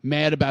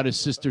 mad about his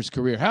sister's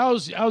career.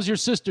 How's your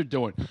sister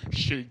doing?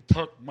 She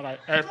took my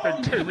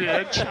effing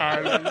career,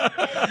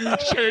 Charlie.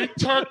 She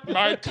took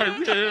my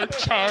career,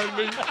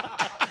 Charlie.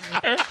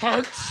 It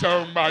hurts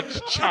so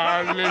much,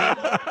 Charlie.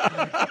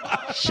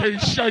 She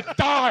should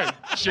die.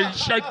 She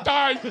should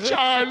die,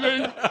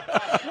 Charlie.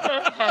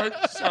 It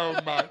hurts so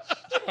much.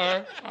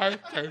 I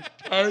can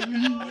tell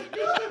you.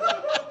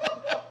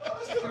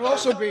 It could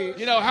also be.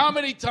 You know, how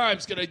many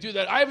times can I do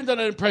that? I haven't done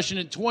an impression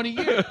in 20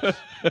 years. What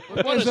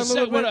There's a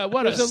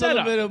little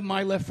setup. bit of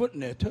my left foot in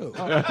there too.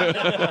 Oh, my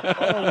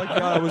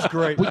God, it was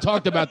great. We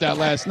talked about that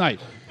last night.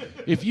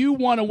 If you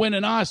want to win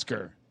an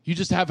Oscar, you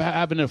just have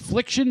an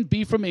affliction,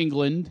 be from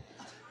England.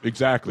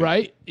 Exactly.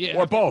 Right? Yeah.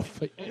 Or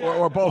both.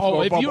 Or both. Oh,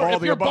 or if both, all you're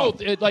the above.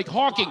 both, like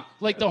Hawking,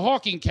 like the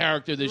Hawking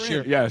character this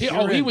year. Yes.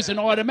 He was an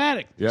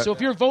automatic. Yeah. So if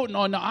you're voting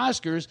on the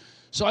Oscars,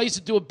 so I used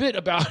to do a bit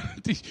about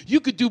you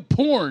could do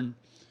porn.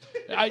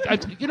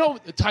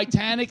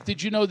 Titanic.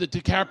 Did you know that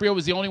DiCaprio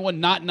was the only one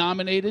not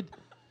nominated?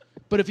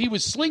 But if he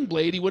was Sling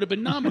Blade, he would have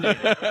been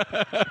nominated.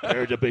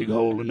 There's a big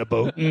hole in the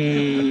boat.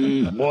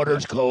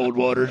 Water's cold,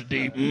 water's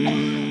deep.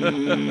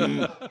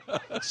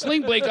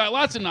 Sling Blade got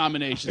lots of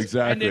nominations.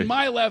 Exactly. And in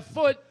My Left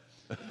Foot,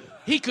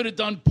 he could have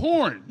done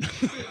porn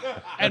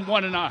and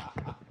won an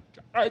Oscar.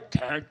 I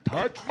can't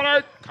touch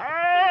my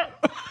car.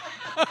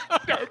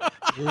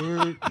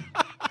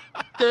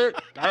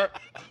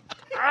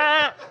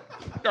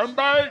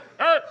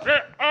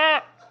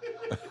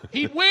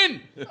 He'd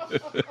win.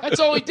 That's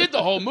all he did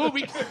the whole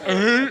movie.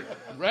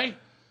 Right?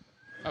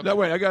 Okay. No,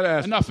 wait, I got to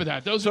ask. Enough of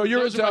that. Those So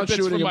you're those in are my town bits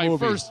shooting from a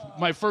movie.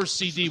 my first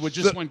CD, which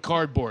just went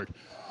cardboard.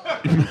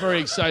 I'm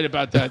very excited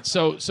about that.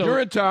 So You're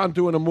in town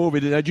doing a movie.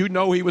 Did you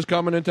know he was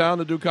coming in town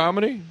to do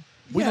comedy?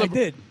 I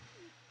did.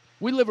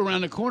 We live around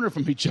the corner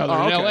from each other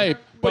Oh, in okay. L.A.,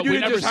 but you we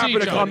didn't never just see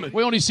happen each to other. come-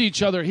 We only see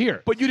each other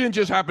here. But you didn't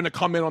just happen to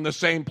come in on the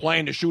same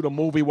plane to shoot a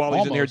movie while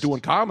he's in here Almost.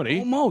 doing comedy.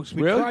 Almost.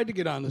 We Really? tried to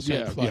get on the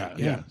same flight.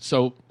 Yeah.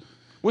 So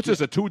What's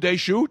this, a 2-day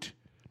shoot?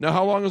 Now,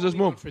 how long is this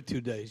movie? For 2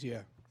 days,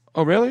 yeah.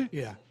 Oh, really?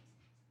 Yeah.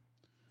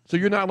 So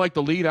you're not like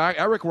the lead act?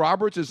 Eric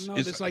Roberts is... No,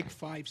 there's like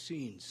 5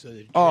 scenes. So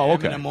they're Oh, jamming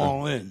okay. them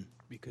all in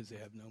because they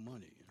have no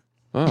money.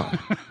 Oh,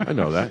 I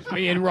know that.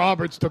 Me and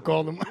Roberts took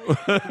all the money.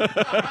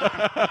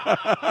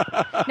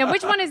 Now,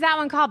 which one is that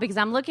one called? Because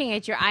I'm looking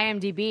at your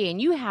IMDb,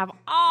 and you have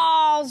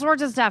all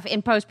sorts of stuff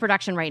in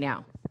post-production right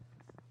now.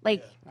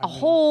 Like a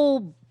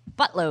whole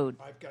buttload.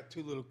 I've got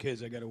 2 little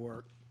kids I got to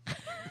work.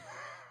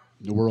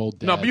 We're old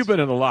dads. No, but you've been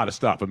in a lot of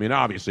stuff. I mean,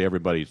 obviously,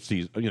 everybody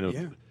sees,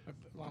 Yeah.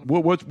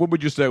 What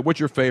would you say? What's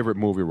your favorite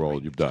movie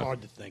role you've done? It's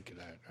hard to think of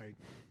that.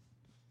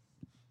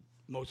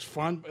 Most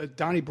fun?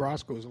 Donnie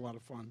Brasco is a lot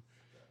of fun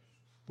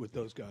with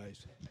those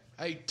guys.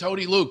 Hey,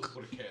 Tony Luke,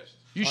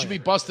 you should be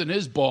busting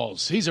his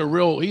balls. He's a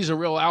real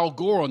Al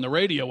Gore on the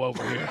radio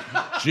over here.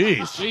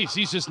 Jeez,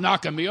 he's just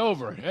knocking me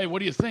over. Hey, what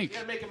do you think?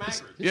 Make him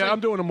angry. Yeah, I'm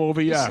doing a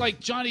movie. Yeah, it's like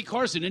Johnny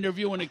Carson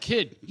interviewing a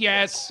kid.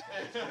 Yes,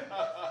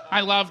 I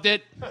loved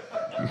it.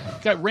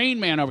 Got Rain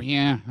Man over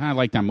here. Yeah, I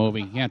like that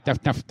movie. Yeah,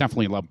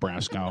 definitely love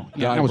Brasco.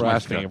 Yeah, that was my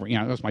favorite.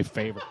 Yeah, that was my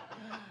favorite.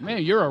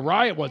 Man, you're a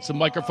riot once the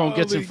microphone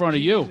gets in front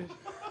of you.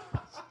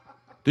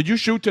 Did you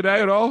shoot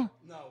today at all?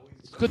 No.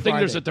 Good thing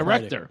there's a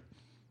director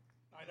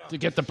to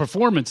get the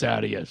performance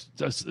out of you.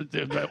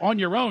 On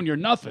your own, you're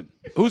nothing.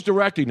 Who's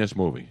directing this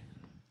movie?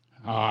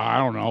 I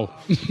don't know.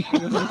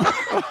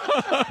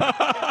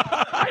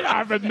 I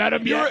haven't met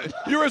him yet.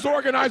 You're as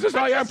organized as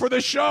I am for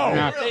this show.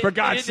 Yeah. For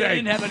God's sake. They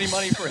didn't have any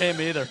money for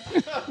him either.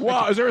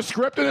 Wow, is there a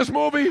script in this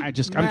movie? I'm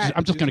just going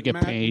to get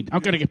paid. I'm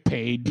going to get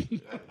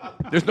paid.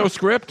 There's no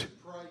script?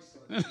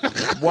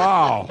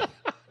 Wow.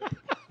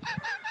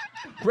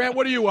 Grant,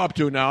 what are you up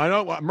to now? I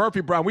know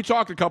Murphy Brown. We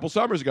talked a couple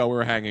summers ago. We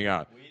were hanging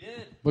out.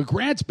 But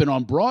Grant's been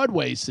on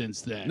Broadway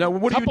since then. Now,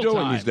 what are you doing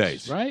times, these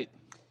days? Right?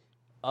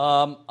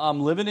 I'm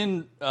living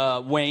in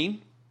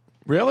Wayne.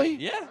 Really?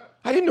 Yeah.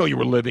 I didn't know you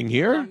were living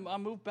here. I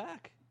moved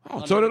back.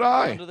 So did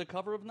I. Under the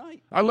cover of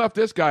night. I left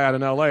this guy out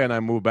in L.A. and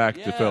I moved back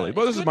to Philly.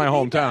 But this is my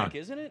hometown. Back,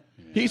 isn't it?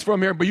 He's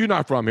from here, but you're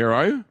not from here,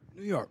 are you?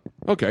 New York.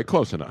 Okay,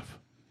 close enough.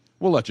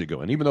 We'll let you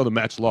go in, even though the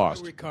Mets lost.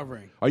 Still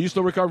recovering. Are you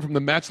still recovering from the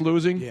Mets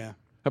losing? Yeah.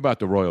 How about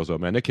the Royals, though,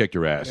 man? They kicked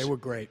your ass. They were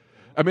great.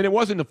 I mean, it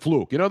wasn't a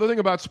fluke. You know, the thing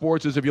about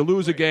sports is if you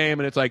lose a game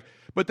and it's like,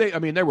 but they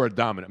were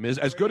dominant. I mean,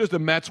 as good as the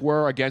Mets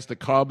were against the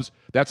Cubs,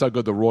 that's how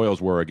good the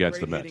Royals were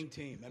against the Mets.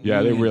 Team. I mean,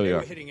 yeah, they really they are.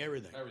 were hitting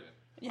everything.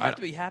 You have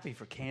to be happy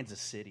for Kansas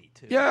City,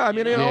 too. Yeah, I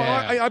mean,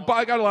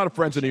 I got a lot of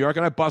friends in New York,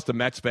 and I bust the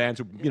Mets fans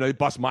who, they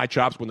bust my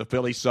chops when the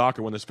Phillies suck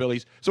or when the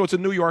Phillies. So it's a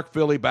New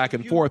York-Philly back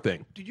and forth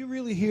thing. Did you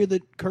really hear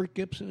that Kurt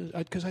Gibson?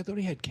 Because I thought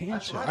he had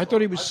cancer. I thought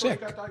he was sick.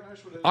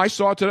 I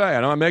saw today,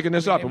 and I'm making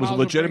this up. It was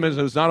legitimate.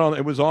 It was not on.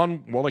 It was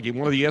on like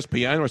one of the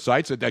ESPN or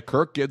sites that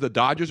the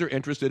Dodgers are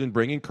interested in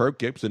bringing Kurt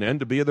Gibson in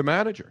to be the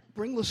manager.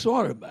 Bring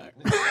Lasorda back.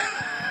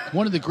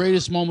 One of the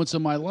greatest moments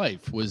of my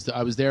life was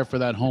I was there for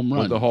that home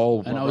run. With the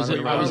whole and I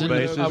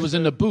was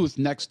in the booth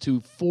next to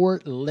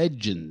 4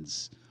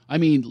 legends. I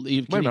mean,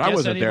 wait a minute, I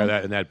wasn't there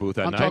in that booth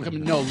that night.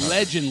 I'm talking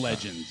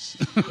legends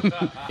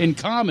in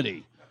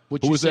comedy,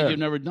 which you said you've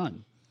never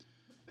done.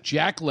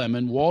 Jack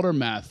Lemmon, Walter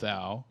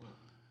Matthau,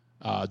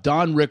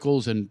 Don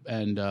Rickles,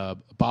 and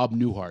Bob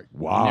Newhart.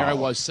 Wow! And there I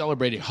was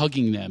celebrating,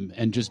 hugging them,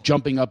 and just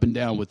jumping up and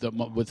down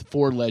with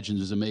 4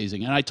 legends is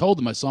amazing. And I told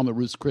them, I saw them at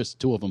Ruth's Chris,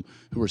 2 of them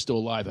who were still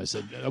alive. I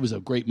said that was a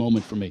great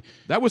moment for me.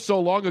 That was so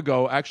long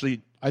ago,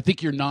 actually. I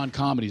think your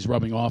non-comedy is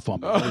rubbing off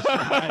on me.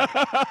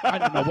 I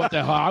don't know what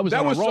the hell. I was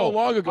that on was a roll. So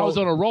long ago. I was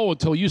on a roll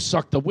until you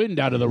sucked the wind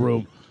out of the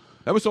room.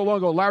 That was so long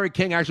ago. Larry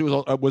King actually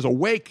was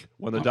awake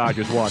when the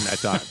Dodgers won that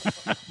time.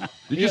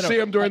 Did you see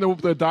him during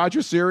the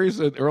Dodgers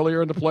series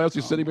earlier in the playoffs?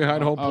 He's sitting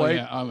behind home plate,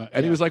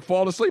 and he was like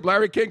falling asleep.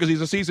 Larry King, because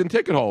he's a season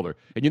ticket holder.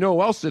 And you know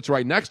who else sits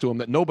right next to him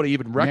that nobody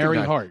even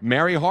recognized?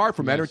 Mary Hart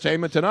from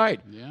Entertainment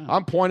Tonight. Yeah.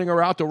 I'm pointing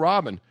her out to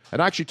Robin.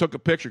 And I actually took a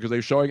picture because they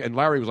were showing, and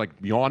Larry was like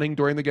yawning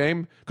during the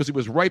game because he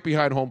was right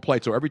behind home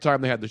plate. So every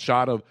time they had the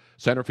shot of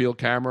center field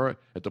camera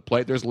at the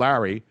plate, there's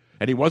Larry.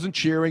 And he wasn't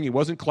cheering, he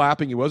wasn't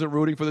clapping, he wasn't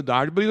rooting for the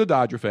Dodgers, but he's a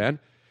Dodger fan.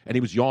 And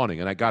he was yawning,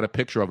 and I got a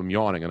picture of him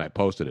yawning, and I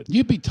posted it.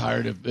 You'd be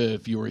tired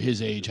if you were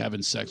his age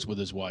having sex with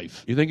his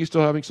wife. You think he's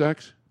still having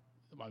sex?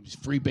 He's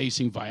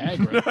freebasing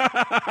Viagra.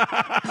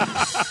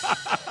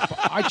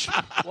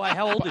 Why?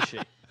 How old is she?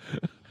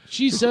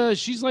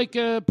 She's like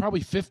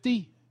probably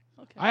 50.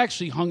 Okay. I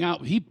actually hung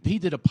out. He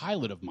did a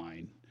pilot of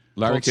mine.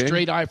 Larry called King?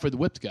 Straight Eye for the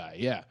Whipped Guy.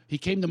 Yeah, he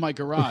came to my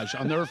garage.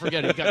 I'll never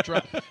forget. He got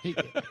dropped.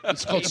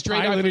 It's called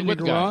Straight Eye for the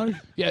Whipped Guy.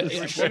 Yeah,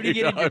 where did you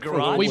get in your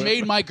garage? We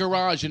made my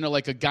garage into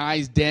like a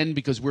guy's den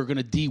because we're going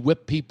to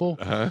de-whip people.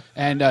 Uh-huh.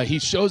 And he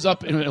shows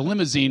up in a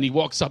limousine. He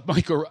walks up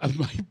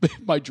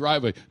my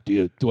driveway.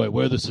 Do I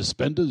wear the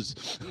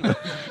suspenders?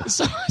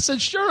 So I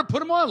said, sure,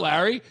 put them on,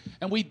 Larry.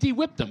 And we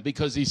de-whipped him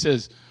because he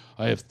says,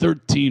 I have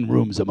 13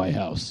 rooms in my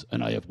house,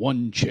 and I have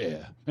 1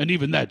 chair. And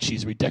even that,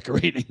 she's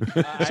redecorating.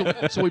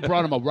 So we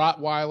brought him a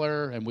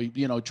Rottweiler, and we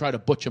try to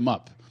butch him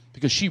up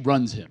because she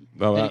runs him.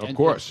 Oh, of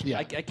course.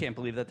 I can't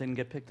believe that didn't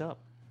get picked up.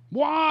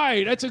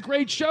 Why? That's a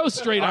great show,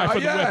 Straight Eye for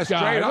the Whip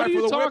Guy. What are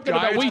you talking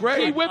about? We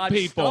whip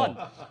people.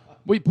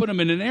 We put him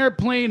in an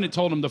airplane and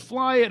told him to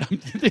fly it.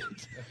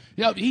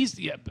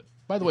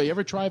 By the way, you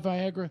ever try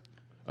Viagra?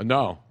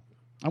 No.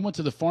 I went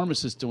to the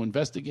pharmacist to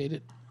investigate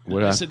it.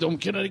 What I said,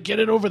 can I get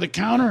it over the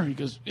counter? He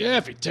goes, yeah,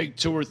 if you take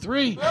 2 or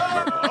 3. Tony,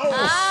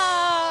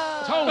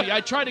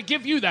 I try to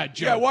give you that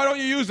joke. Yeah, why don't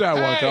you use that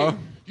one, Tony?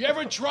 You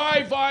ever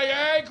try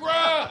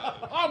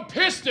Viagra? I'm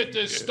pissed at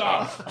this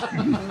stuff.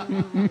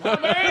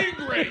 I'm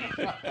angry.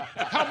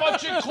 How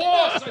much it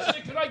costs? I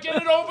said, can I get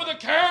it over the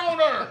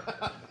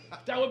counter?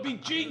 That would be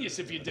genius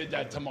if you did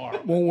that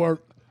tomorrow. Won't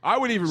work. I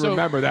would even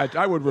remember that.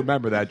 I would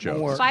remember that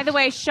joke. By the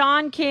way,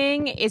 Sean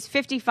King is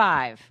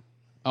 55.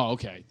 Oh,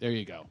 okay. There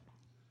you go.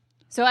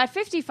 So at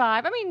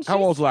 55, I mean, How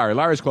old's Larry?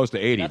 Larry's close to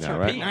 80 now,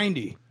 right?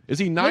 90. Is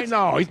he 90?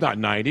 No, he's not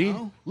 90.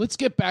 Let's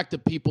get back to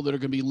people that are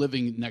going to be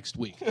living next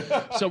week.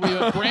 So we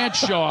have Grant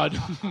Shaw.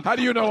 How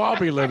do you know I'll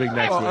be living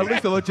next week? At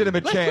least a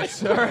legitimate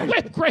chance.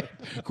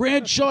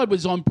 Grant Shaw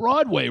was on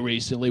Broadway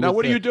recently. Now,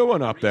 what are you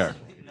doing up there?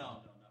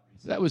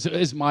 That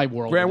is my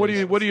world. Grant, what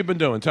have you been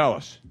doing? Tell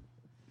us.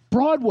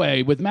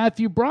 Broadway with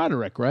Matthew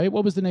Broderick, right?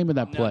 What was the name of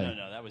that play?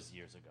 No, that was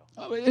years ago.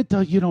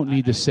 Oh, you don't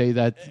need to say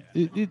that.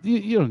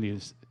 You don't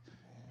need to.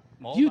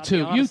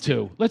 You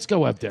two. Let's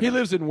go up there. He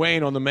lives in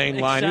Wayne on the main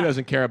line. He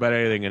doesn't care about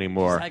anything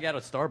anymore. I got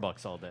at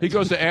Starbucks all day. He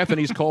goes to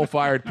Anthony's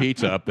coal-fired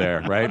pizza up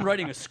there, right? I'm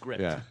writing a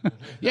script. Yeah.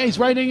 Yeah, he's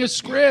writing a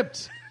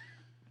script.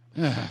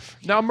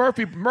 Now,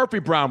 Murphy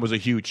Brown was a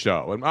huge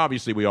show, and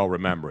obviously we all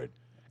remember it.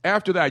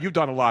 After that, you've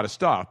done a lot of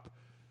stuff.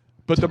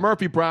 But the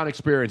Murphy Brown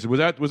experience, was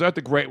that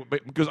the great...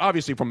 Because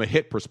obviously from a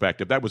hit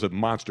perspective, that was a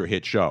monster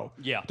hit show.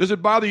 Yeah. Does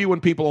it bother you when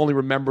people only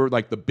remember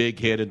like the big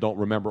hit and don't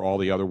remember all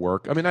the other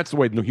work? I mean, that's the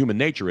way human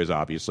nature is,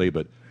 obviously,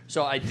 but...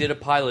 So I did a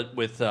pilot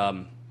with...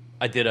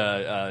 I did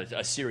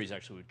a series,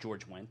 actually, with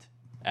George Wendt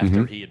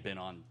after he had been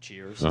on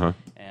Cheers. Uh-huh.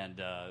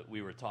 And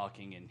we were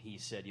talking, and he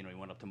said, he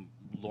went up to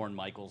Lorne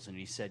Michaels, and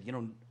he said,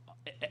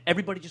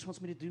 everybody just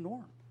wants me to do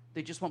Norm.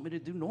 They just want me to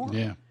do Norm.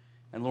 Yeah.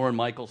 And Lorne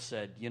Michaels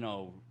said,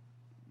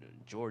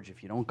 George,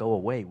 if you don't go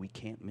away, we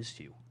can't miss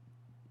you.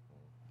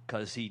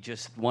 Because he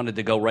just wanted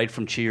to go right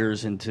from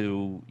Cheers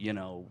into,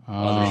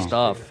 other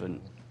stuff.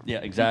 And yeah,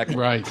 exactly.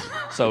 Right.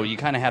 So you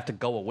kind of have to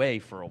go away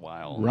for a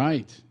while.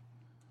 Right.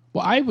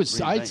 Well,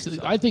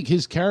 I think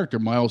his character,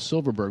 Miles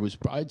Silverberg, was,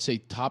 I'd say,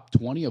 top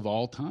 20 of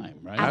all time,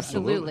 right?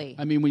 Absolutely.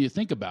 I mean, when you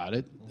think about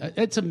it,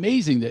 it's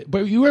amazing that.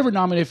 But you ever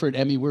nominated for an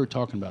Emmy? We were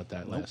talking about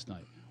that last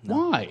night.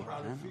 No. Why?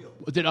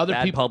 Did other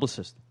Bad people?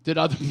 Publicist. Did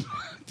other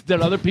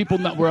people?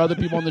 Were other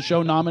people on the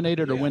show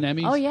nominated or win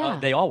Emmys? Oh yeah,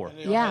 they all were.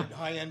 Yeah,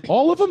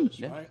 all of them.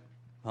 Yeah. Right?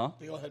 Huh?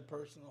 They all had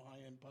personal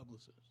high-end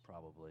publicists.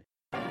 Probably.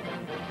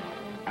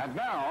 And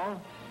now,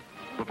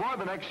 before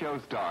the next show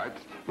starts,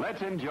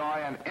 let's enjoy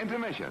an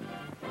intermission.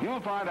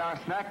 You'll find our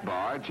snack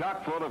bar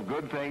chock full of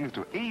good things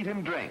to eat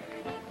and drink.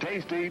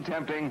 Tasty,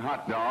 tempting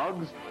hot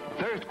dogs,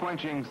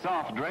 thirst-quenching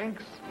soft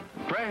drinks,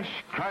 fresh,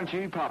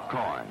 crunchy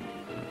popcorn,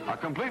 a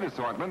complete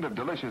assortment of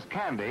delicious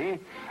candy,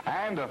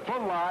 and a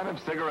full line of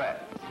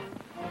cigarettes.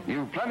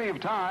 You've plenty of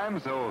time,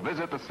 so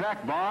visit the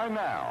snack bar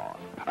now.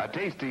 A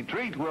tasty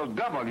treat will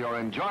double your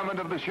enjoyment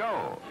of the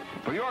show.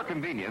 For your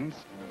convenience,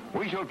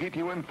 we shall keep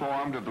you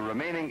informed of the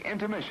remaining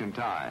intermission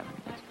time.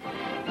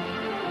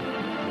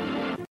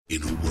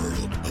 In a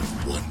world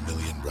of 1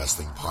 million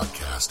wrestling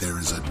podcasts, there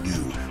is a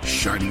new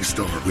shining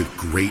star with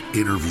great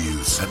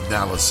interviews,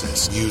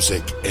 analysis,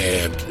 music,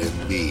 and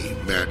me,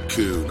 Matt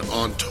Coon,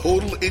 on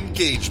total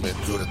engagement.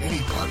 Go to any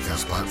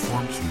podcast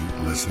platform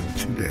to listen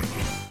today.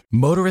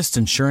 Motorist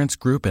Insurance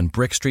Group and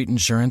Brick Street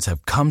Insurance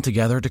have come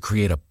together to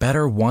create a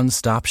better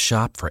one-stop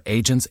shop for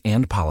agents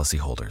and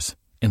policyholders,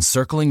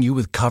 encircling you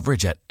with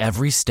coverage at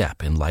every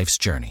step in life's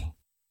journey.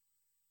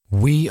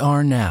 We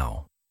are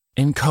now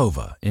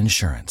Encova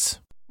Insurance.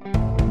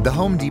 The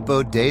Home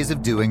Depot Days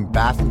of Doing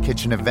Bath and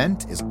Kitchen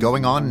event is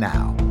going on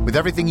now, with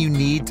everything you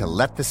need to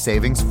let the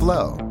savings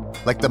flow.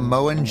 Like the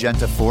Moen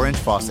Genta 4-inch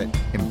faucet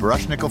in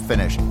brush nickel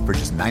finish for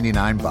just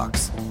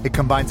 $99. It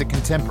combines a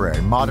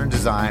contemporary modern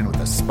design with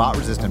a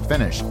spot-resistant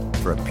finish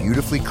for a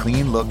beautifully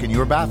clean look in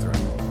your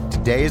bathroom.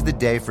 Today is the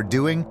day for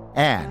doing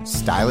and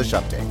stylish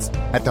updates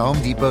at the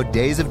Home Depot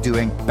Days of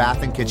Doing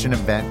Bath and Kitchen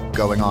event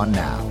going on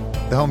now.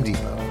 The Home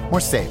Depot. More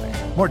saving,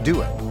 more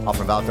doing.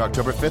 Offer valid through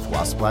October 5th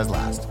while supplies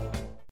last.